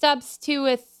ticket stubs to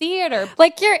a theater?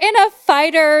 Like, you're in a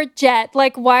fighter jet.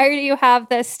 Like, why do you have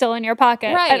this still in your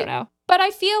pocket? Right. I don't know. But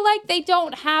I feel like they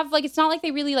don't have, like, it's not like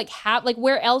they really, like, have, like,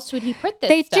 where else would he put this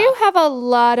They stuff? do have a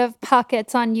lot of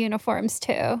pockets on uniforms,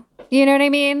 too. You know what I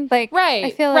mean? Like, right,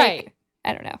 I feel like,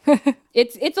 I don't know.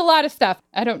 It's a lot of stuff.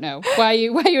 I don't know why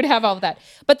you would have all of that.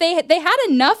 But they had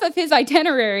enough of his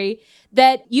itinerary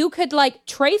that you could, like,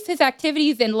 trace his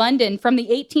activities in London from the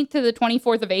 18th to the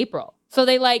 24th of April. So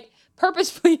they, like,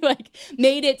 purposefully like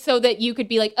made it so that you could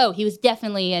be like, oh, he was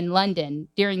definitely in London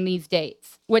during these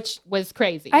dates, which was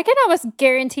crazy. I can almost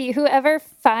guarantee whoever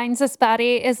finds this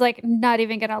body is like not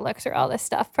even gonna look through all this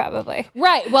stuff probably.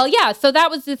 Right. Well, yeah. So that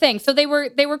was the thing. So they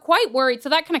were quite worried. So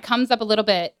that kind of comes up a little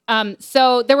bit.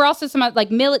 So there were also some like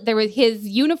there was his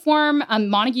uniform.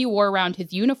 Montague wore around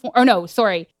his uniform. Or no,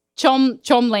 sorry,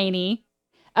 Cholmondeley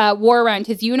wore around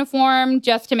his uniform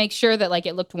just to make sure that like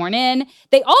it looked worn in.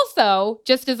 They also,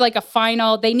 just as like a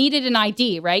final, they needed an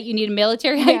ID, right? You need a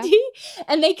military ID,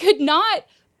 and they could not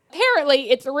Apparently,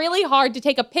 it's really hard to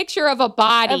take a picture of a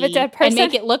body Of a dead person? and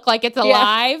make it look like it's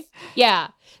alive. Yeah.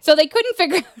 So they couldn't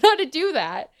figure out how to do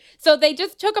that. So they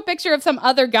just took a picture of some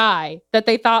other guy that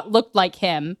they thought looked like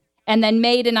him and then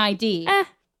made an ID.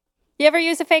 You ever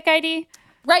use a fake ID?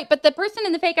 Right, but the person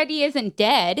in the fake ID isn't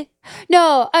dead.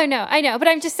 No, oh no, I know. But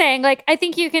I'm just saying, like, I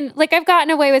think you can, like, I've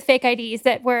gotten away with fake IDs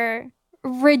that were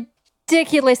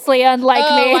ridiculously unlike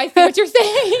me. I see what you're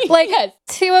saying. Like, yes.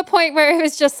 to a point where it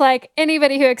was just like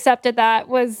anybody who accepted that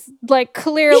was like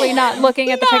clearly not looking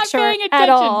at the Not picture paying at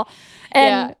attention. all.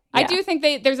 And I do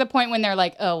think there's a point when they're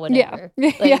like, oh, whatever. Yeah.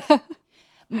 Like, Yeah.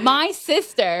 my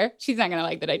sister, she's not going to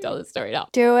like that I tell this story at all.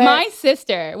 Do it. My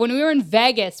sister, when we were in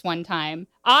Vegas one time,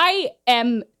 I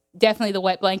am definitely the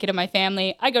wet blanket of my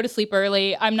family. I go to sleep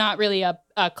early. I'm not really a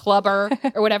clubber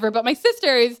or whatever, but my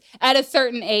sisters at a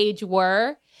certain age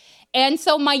were. And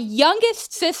so my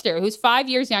youngest sister, who's 5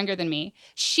 years younger than me,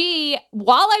 she,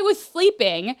 while I was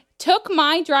sleeping, took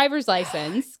my driver's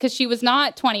license because she was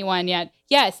not 21 yet.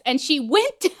 Yes. And she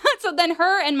went down. So then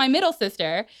her and my middle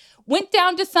sister went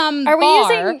down to some bar.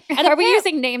 Are we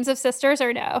using names of sisters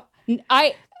or no?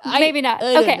 Maybe not.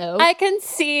 I don't Okay. know. I can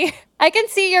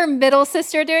see your middle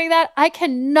sister doing that. I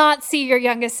cannot see your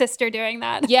youngest sister doing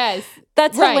that. Yes.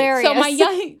 That's right. hilarious.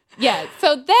 So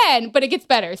so then, but it gets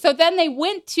better. So then they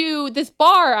went to this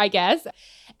bar, I guess.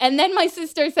 And then my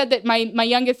sister said that my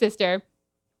youngest sister,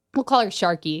 we'll call her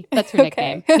Sharky. That's her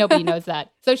nickname. Nobody knows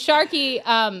that. So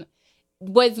Sharky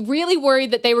was really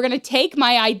worried that they were going to take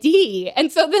my ID.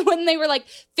 And so then when they were like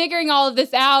figuring all of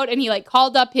this out and he like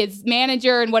called up his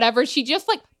manager and whatever, she just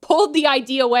like pulled the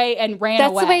ID away and ran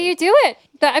away. That's the way you do it.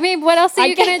 I mean, what else are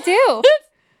you going to do?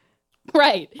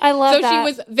 Right. I love that. So she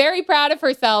was very proud of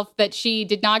herself that she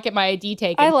did not get my ID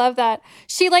taken. I love that.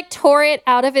 She like tore it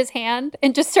out of his hand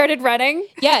and just started running.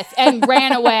 Yes, and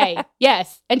ran away.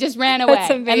 Yes, and just ran away. That's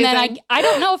amazing. And then I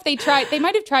don't know if they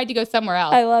might have tried to go somewhere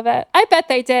else. I love it. I bet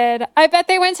they did. I bet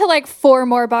they went to like 4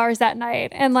 more bars that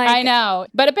night. And like, I know.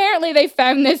 But apparently they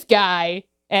found this guy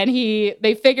and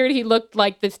they figured he looked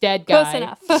like this dead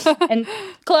guy. Close enough. And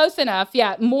close enough,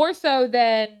 yeah. More so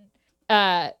than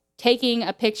taking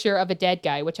a picture of a dead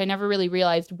guy, which I never really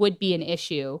realized would be an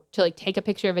issue, to like take a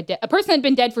picture of a person that had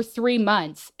been dead for 3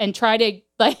 months and try to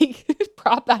like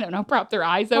prop their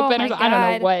eyes open.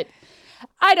 Oh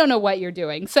I don't know what you're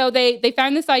doing. So they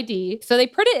found this ID. So they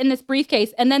put it in this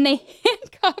briefcase and then they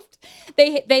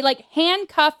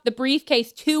handcuffed the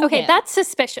briefcase to him. Okay, that's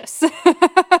suspicious.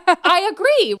 I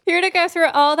agree. You're to go through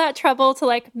all that trouble to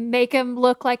like make him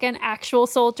look like an actual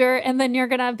soldier, and then you're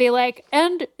gonna be like,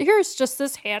 and here's just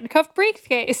this handcuffed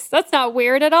briefcase. That's not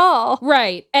weird at all.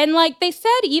 Right. And like they said,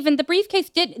 even the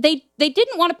briefcase they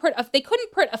didn't want to they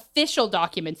couldn't put official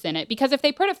documents in it, because if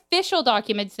they put official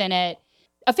documents in it,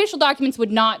 official documents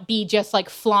would not be just like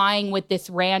flying with this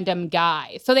random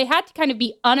guy. So they had to kind of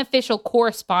be unofficial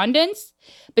correspondence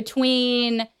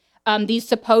between these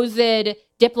supposed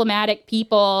diplomatic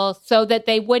people so that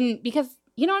they wouldn't, because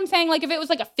you know what I'm saying? Like if it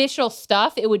was like official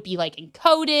stuff, it would be like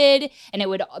encoded and it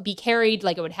would be carried,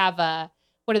 like it would have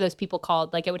what are those people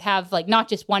called? Like it would have like not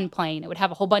just one plane, it would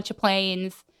have a whole bunch of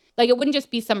planes. Like it wouldn't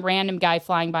just be some random guy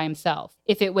flying by himself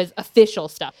if it was official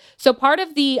stuff. So part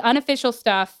of the unofficial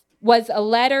stuff was a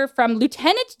letter from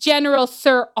Lieutenant General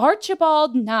Sir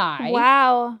Archibald Nye.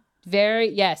 Wow.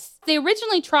 Yes. They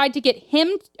originally tried to get him,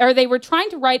 or they were trying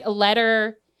to write a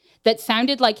letter that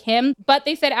sounded like him, but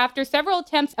they said after several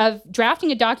attempts of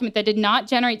drafting a document that did not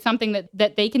generate something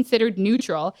that they considered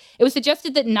neutral, it was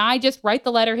suggested that Nye just write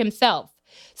the letter himself.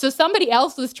 So somebody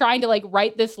else was trying to like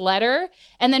write this letter,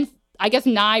 and then I guess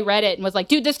Nye read it and was like,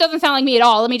 dude, this doesn't sound like me at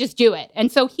all. Let me just do it.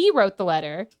 And so he wrote the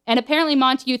letter. And apparently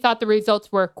Montague thought the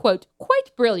results were, quote, quite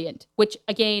brilliant, which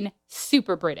again,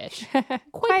 super British.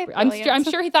 I'm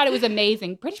sure he thought it was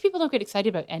amazing. British people don't get excited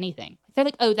about anything. They're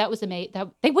like, oh, that was amazing.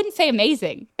 They wouldn't say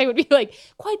amazing. They would be like,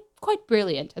 quite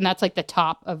brilliant. And that's like the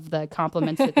top of the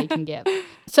compliments that they can give.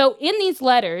 So in these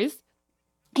letters,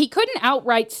 he couldn't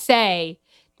outright say,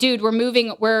 dude, we're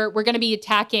going to be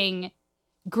attacking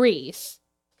Greece.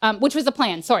 Which was the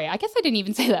plan. Sorry, I guess I didn't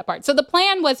even say that part. So the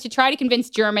plan was to try to convince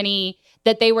Germany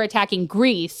that they were attacking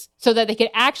Greece so that they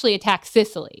could actually attack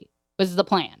Sicily, was the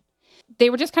plan. They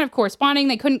were just kind of corresponding.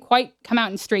 They couldn't quite come out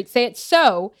and straight say it.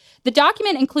 So the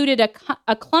document included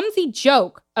a clumsy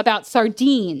joke about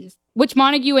sardines, which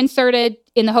Montague inserted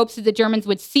in the hopes that the Germans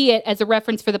would see it as a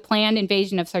reference for the planned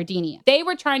invasion of Sardinia. They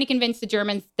were trying to convince the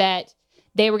Germans that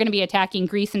they were going to be attacking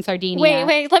Greece and Sardinia.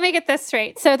 Wait, let me get this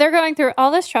straight. So they're going through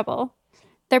all this trouble.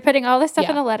 They're putting all this stuff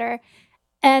in a letter.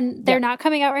 And they're not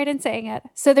coming out right and saying it.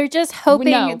 So they're just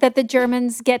hoping that the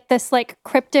Germans get this like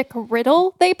cryptic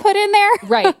riddle they put in there.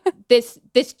 Right.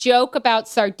 This joke about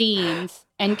sardines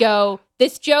and go,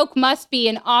 this joke must be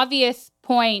an obvious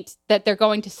point that they're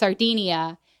going to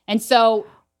Sardinia. And so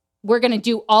we're going to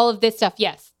do all of this stuff.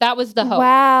 Yes, that was the hope.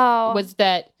 Wow. Was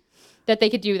that they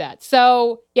could do that.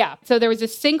 So, yeah. So there was a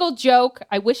single joke.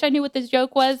 I wish I knew what this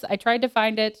joke was. I tried to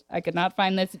find it. I could not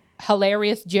find this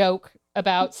hilarious joke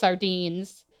about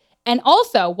sardines. And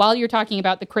also, while you're talking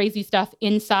about the crazy stuff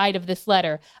inside of this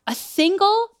letter, a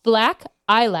single black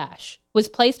eyelash was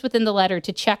placed within the letter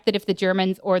to check that if the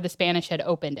Germans or the Spanish had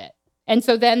opened it. And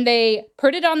so then they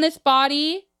put it on this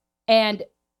body and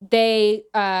they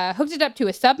hooked it up to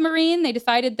a submarine. They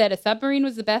decided that a submarine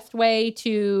was the best way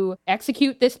to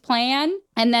execute this plan.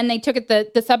 And then they took it,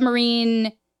 the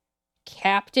submarine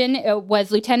captain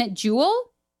was Lieutenant Jewell.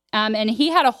 And he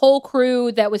had a whole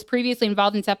crew that was previously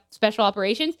involved in special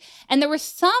operations. And there were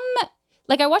some,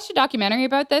 like I watched a documentary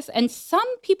about this, and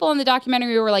some people in the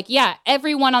documentary were like, yeah,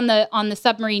 everyone on the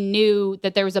submarine knew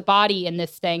that there was a body in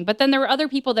this thing. But then there were other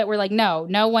people that were like, no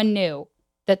one knew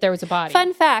that there was a body.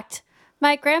 Fun fact,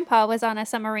 my grandpa was on a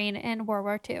submarine in World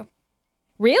War II.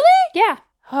 Really? Yeah.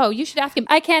 Oh, you should ask him.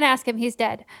 I can't ask him. He's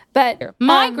dead. But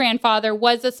my grandfather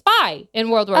was a spy in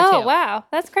World War II. Oh, wow.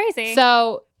 That's crazy.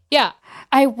 So, yeah.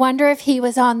 I wonder if he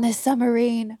was on this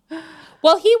submarine.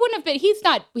 Well, he wouldn't have been. He's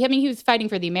not. I mean, he was fighting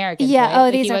for the Americans. Yeah. Right? Oh,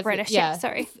 Like, these are British. Yeah.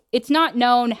 Sorry. It's not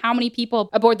known how many people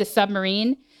aboard the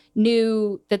submarine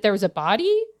knew that there was a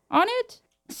body on it.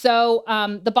 So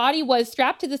the body was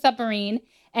strapped to the submarine,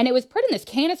 and it was put in this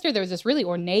canister. There was this really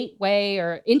ornate way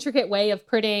or intricate way of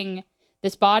putting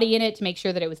this body in it to make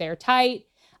sure that it was airtight.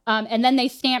 And then they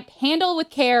stamped "handle with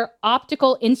care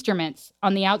optical instruments"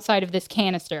 on the outside of this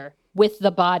canister with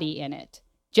the body in it,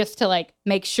 just to like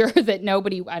make sure that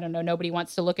nobody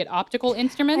wants to look at optical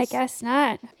instruments. I guess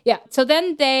not. Yeah. So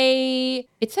then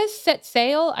it says set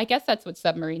sail. I guess that's what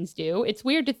submarines do. It's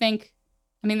weird to think,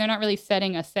 I mean, they're not really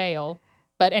setting a sail,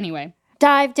 but anyway.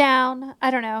 Dive down.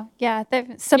 I don't know. Yeah.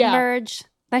 Submerge.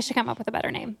 Yeah. I should come up with a better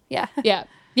name. Yeah. Yeah.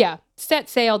 Yeah. Set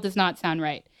sail does not sound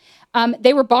right.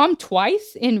 They were bombed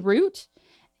twice en route.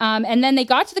 And then they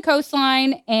got to the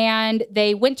coastline and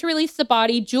they went to release the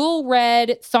body. Jewell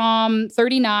read Psalm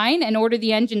 39 and ordered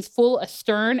the engines full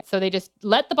astern. So they just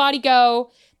let the body go.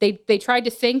 They tried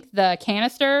to sink the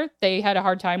canister. They had a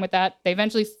hard time with that. They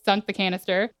eventually sunk the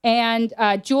canister. And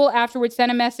Jewell afterwards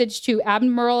sent a message to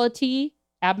Admiralty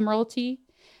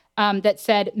that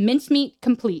said, "Mincemeat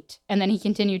complete." And then he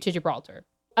continued to Gibraltar.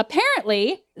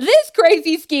 Apparently, this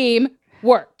crazy scheme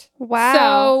worked.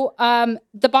 Wow. So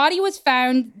the body was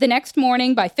found the next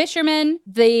morning by fishermen.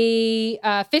 The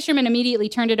fishermen immediately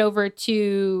turned it over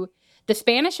to the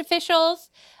Spanish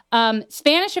officials.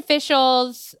 Spanish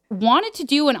officials wanted to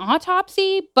do an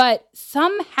autopsy, but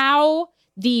somehow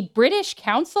the British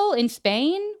consul in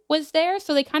Spain was there.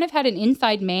 So they kind of had an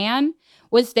inside man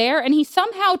was there, and he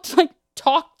somehow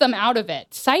talked them out of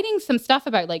it, citing some stuff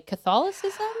about like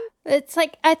Catholicism. It's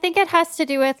like, I think it has to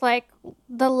do with like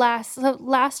the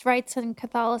last rites in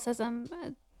Catholicism.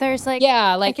 There's like,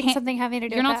 I think something having to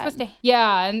do with that. You're not supposed to,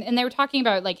 and they were talking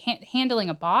about like handling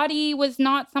a body was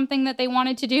not something that they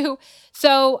wanted to do.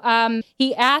 So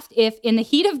he asked if in the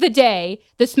heat of the day,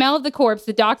 the smell of the corpse,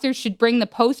 the doctors should bring the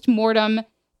post-mortem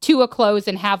to a close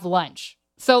and have lunch.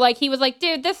 So like, he was like,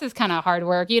 dude, this is kind of hard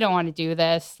work. You don't want to do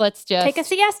this. Let's just take a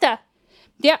siesta.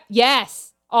 Yeah.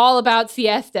 Yes. All about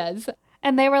siestas.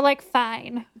 And they were like,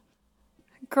 fine.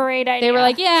 Great idea. They were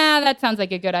like, yeah, that sounds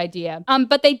like a good idea.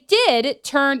 But they did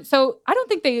turn, so I don't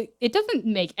think it doesn't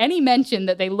make any mention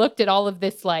that they looked at all of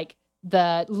this, like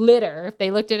the litter, if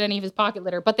they looked at any of his pocket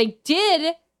litter, but they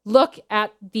did look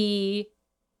at the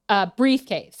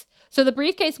briefcase. So the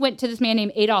briefcase went to this man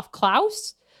named Adolf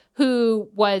Klaus, who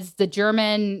was the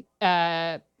German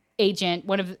agent,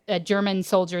 a German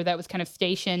soldier that was kind of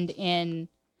stationed in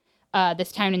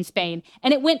this town in Spain.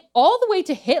 And it went all the way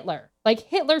to Hitler. Like,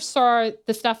 Hitler saw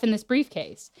the stuff in this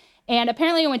briefcase. And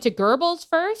apparently it went to Goebbels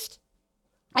first.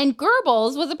 And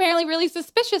Goebbels was apparently really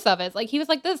suspicious of it. Like, he was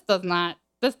like, this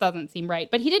doesn't seem right.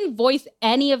 But he didn't voice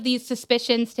any of these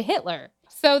suspicions to Hitler.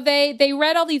 So they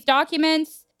read all these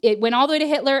documents. It went all the way to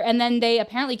Hitler, and then they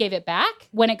apparently gave it back.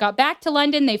 When it got back to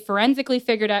London, they forensically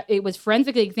figured out, it was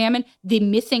forensically examined. The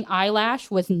missing eyelash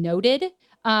was noted.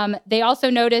 They also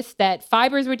noticed that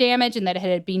fibers were damaged and that it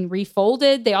had been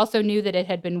refolded. They also knew that it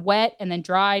had been wet and then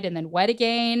dried and then wet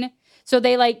again. So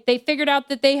they figured out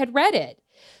that they had read it.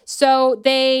 So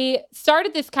they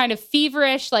started this kind of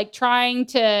feverish, like trying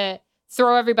to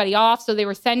throw everybody off. So they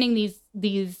were sending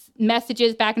these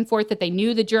messages back and forth that they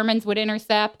knew the Germans would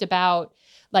intercept about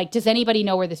like, does anybody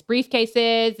know where this briefcase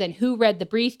is and who read the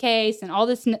briefcase and all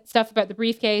this stuff about the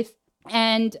briefcase.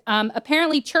 And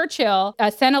apparently Churchill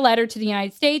sent a letter to the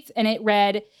United States, and it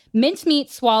read, "Mincemeat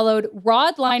swallowed,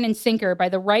 rod, line, and sinker by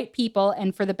the right people,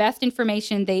 and for the best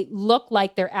information, they look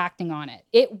like they're acting on it."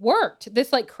 It worked.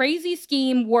 This like crazy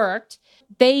scheme worked.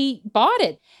 They bought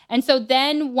it. And so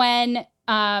then when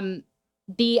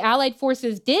the Allied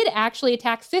forces did actually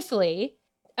attack Sicily,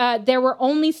 there were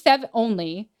only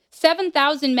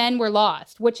 7,000 men were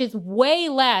lost, which is way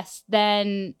less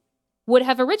than would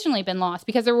have originally been lost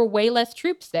because there were way less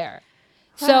troops there.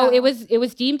 Wow. So it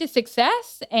was deemed a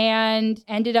success and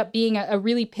ended up being a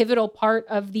really pivotal part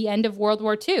of the end of World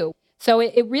War II. So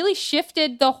it really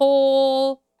shifted the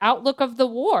whole outlook of the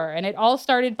war. And it all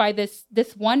started by this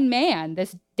one man,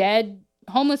 this dead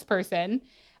homeless person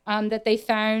that they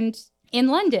found in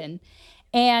London.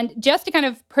 And just to kind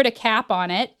of put a cap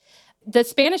on it, the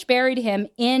Spanish buried him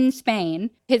in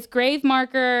Spain. His grave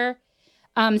marker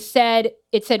said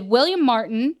William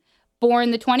Martin,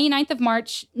 born the 29th of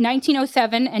March,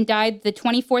 1907, and died the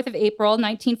 24th of April,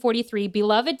 1943,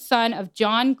 beloved son of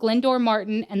John Glyndor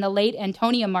Martin and the late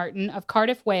Antonia Martin of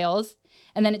Cardiff, Wales.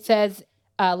 And then it says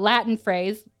Latin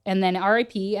phrase, and then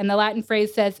RIP, and the Latin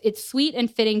phrase says, "It's sweet and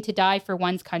fitting to die for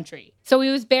one's country." So he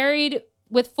was buried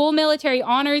with full military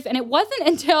honors, and it wasn't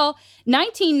until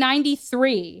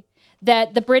 1993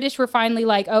 that the British were finally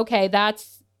like, okay,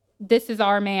 this is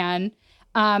our man.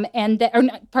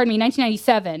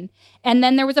 1997. And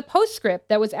then there was a postscript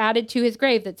that was added to his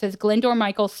grave that says Glyndor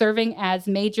Michael serving as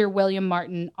Major William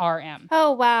Martin, RM.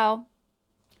 Oh, wow.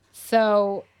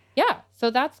 So, yeah.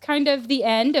 So that's kind of the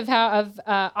end of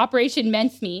Operation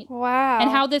Mincemeat. Wow.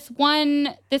 And how this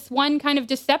one kind of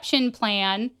deception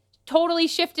plan totally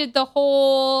shifted the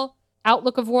whole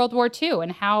outlook of World War II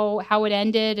and how it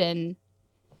ended. And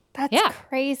that's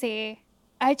crazy.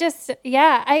 I'm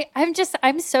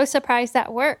so surprised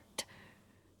that worked.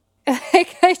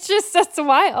 That's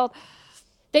wild.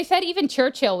 They said even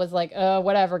Churchill was like,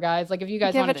 whatever, guys. Like, if you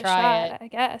guys want to try it, I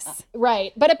guess.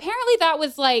 Right. But apparently that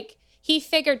was like, he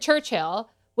figured Churchill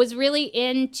was really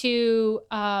into,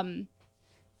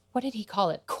 what did he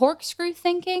call it? Corkscrew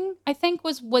thinking, I think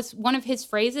was one of his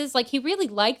phrases. Like, he really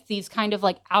liked these kind of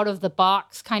like out of the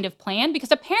box kind of plan,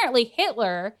 because apparently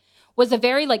Hitler was a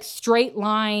very like straight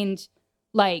lined,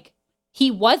 like, he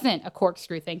wasn't a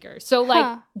corkscrew thinker. So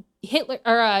like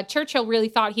Churchill really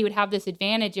thought he would have this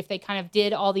advantage if they kind of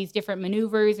did all these different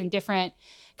maneuvers and different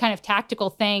kind of tactical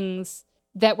things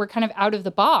that were kind of out of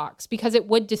the box, because it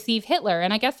would deceive Hitler.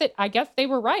 And I guess they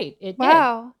were right. It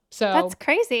wow. did. So that's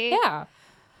crazy. Yeah.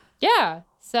 Yeah.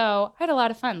 So I had a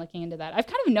lot of fun looking into that. I've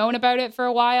kind of known about it for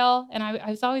a while, and I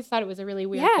was always thought it was a really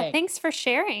weird thing. Yeah, thanks for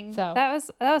sharing. So that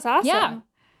was awesome. Yeah.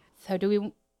 So do we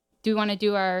want to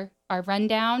do our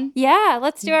rundown? Yeah,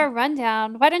 let's do our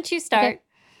rundown. Why don't you start?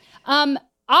 Okay.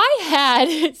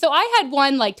 I had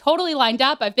one like totally lined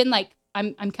up. I've been like,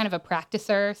 I'm kind of a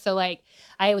practicer. So like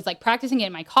I was like practicing it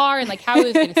in my car and like how I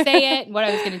was going to say it and what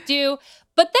I was going to do.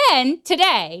 But then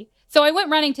today, so I went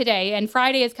running today, and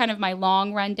Friday is kind of my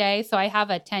long run day. So I have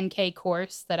a 10K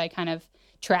course that I kind of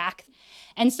track.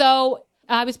 And so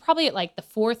I was probably at like the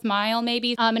 4th mile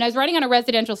maybe. And I was running on a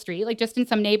residential street, like just in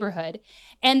some neighborhood.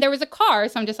 And there was a car.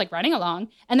 So I'm just like running along.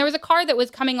 And there was a car that was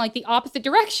coming like the opposite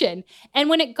direction. And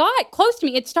when it got close to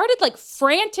me, it started like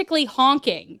frantically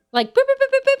honking, like boop, boop,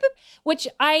 boop, boop, boop, boop, which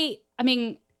I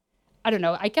mean, I don't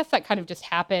know. I guess that kind of just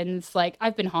happens. Like,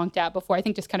 I've been honked at before. I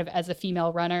think just kind of as a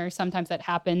female runner, sometimes that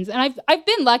happens. And I've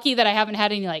been lucky that I haven't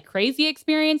had any like crazy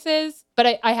experiences,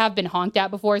 but I have been honked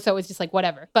at before. So it was just like,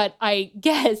 whatever. But I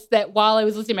guess that while I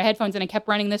was listening to my headphones and I kept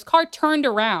running, this car turned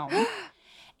around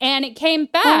and it came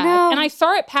back and I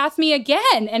saw it pass me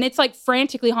again. And it's like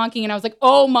frantically honking. And I was like,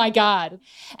 oh my God.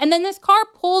 And then this car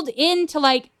pulled into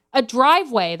like a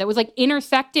driveway that was like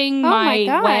intersecting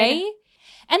my way.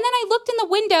 And then I looked in the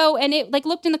window and it like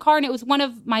looked in the car and it was one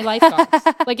of my lifeguards.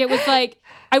 Like, it was like,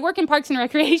 I work in Parks and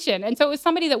Recreation. And so it was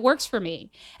somebody that works for me.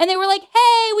 And they were like,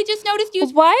 hey, we just noticed you.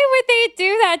 Why would they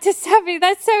do that to somebody?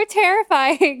 That's so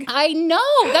terrifying. I know.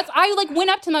 I like went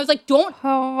up to them. I was like, don't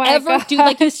ever do,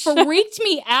 like, it freaked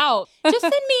me out. Just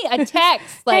send me a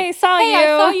text. Like, I saw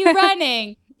you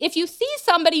running. If you see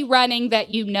somebody running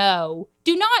that you know,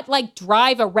 do not like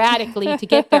drive erratically to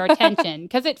get their attention,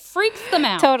 because it freaks them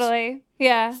out. Totally.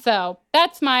 Yeah. So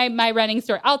that's my running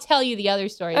story. I'll tell you the other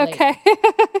story later.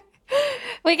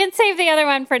 We can save the other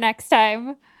one for next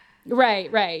time.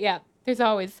 Right. Yeah. There's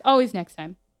always next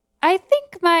time. I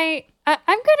think I'm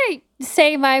going to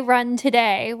say my run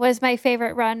today was my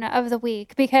favorite run of the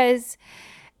week, because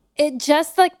it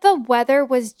just like the weather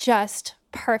was just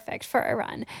perfect for a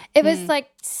run. It was like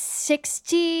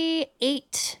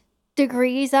 68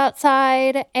 degrees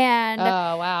outside and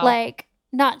Oh, wow. like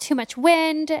not too much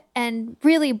wind and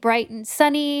really bright and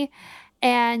sunny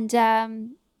and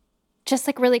just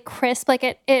like really crisp. Like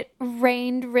it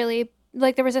rained really,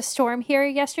 like there was a storm here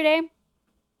yesterday.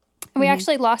 And we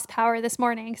actually lost power this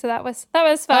morning, so that was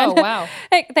fun. Oh, wow.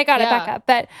 They got it back Yeah. up,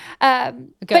 but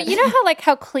you know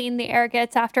how clean the air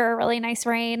gets after a really nice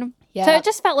rain. Yeah. So it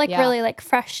just felt like Yeah. really like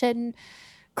fresh and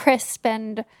crisp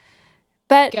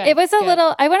but Good, it was good.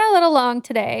 I went a little long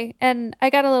today and I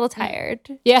got a little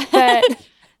tired. Yeah. But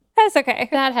that's okay.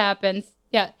 That happens.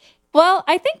 Yeah. Well,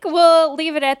 I think we'll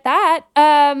leave it at that.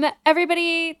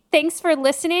 Everybody, thanks for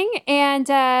listening and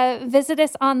visit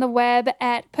us on the web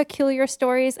at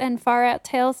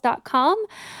peculiarstoriesandfarouttales.com.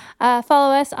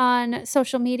 Follow us on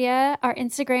social media. Our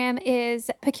Instagram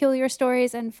is Peculiar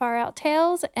Stories and Far Out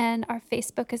Tales, and our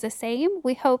Facebook is the same.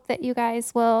 We hope that you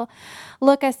guys will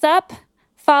look us up,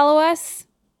 follow us,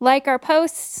 like our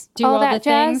posts, Do all all that the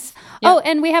jazz. things. Yep. Oh,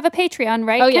 and we have a Patreon,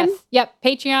 right, Oh, Kim? yes. Yep.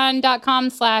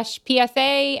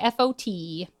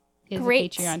 Patreon.com/PSAFOT is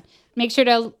Great. the Patreon. Make sure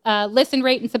to listen,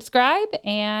 rate, and subscribe,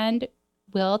 and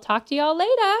we'll talk to y'all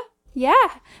later.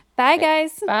 Yeah. Bye,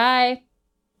 guys. Bye.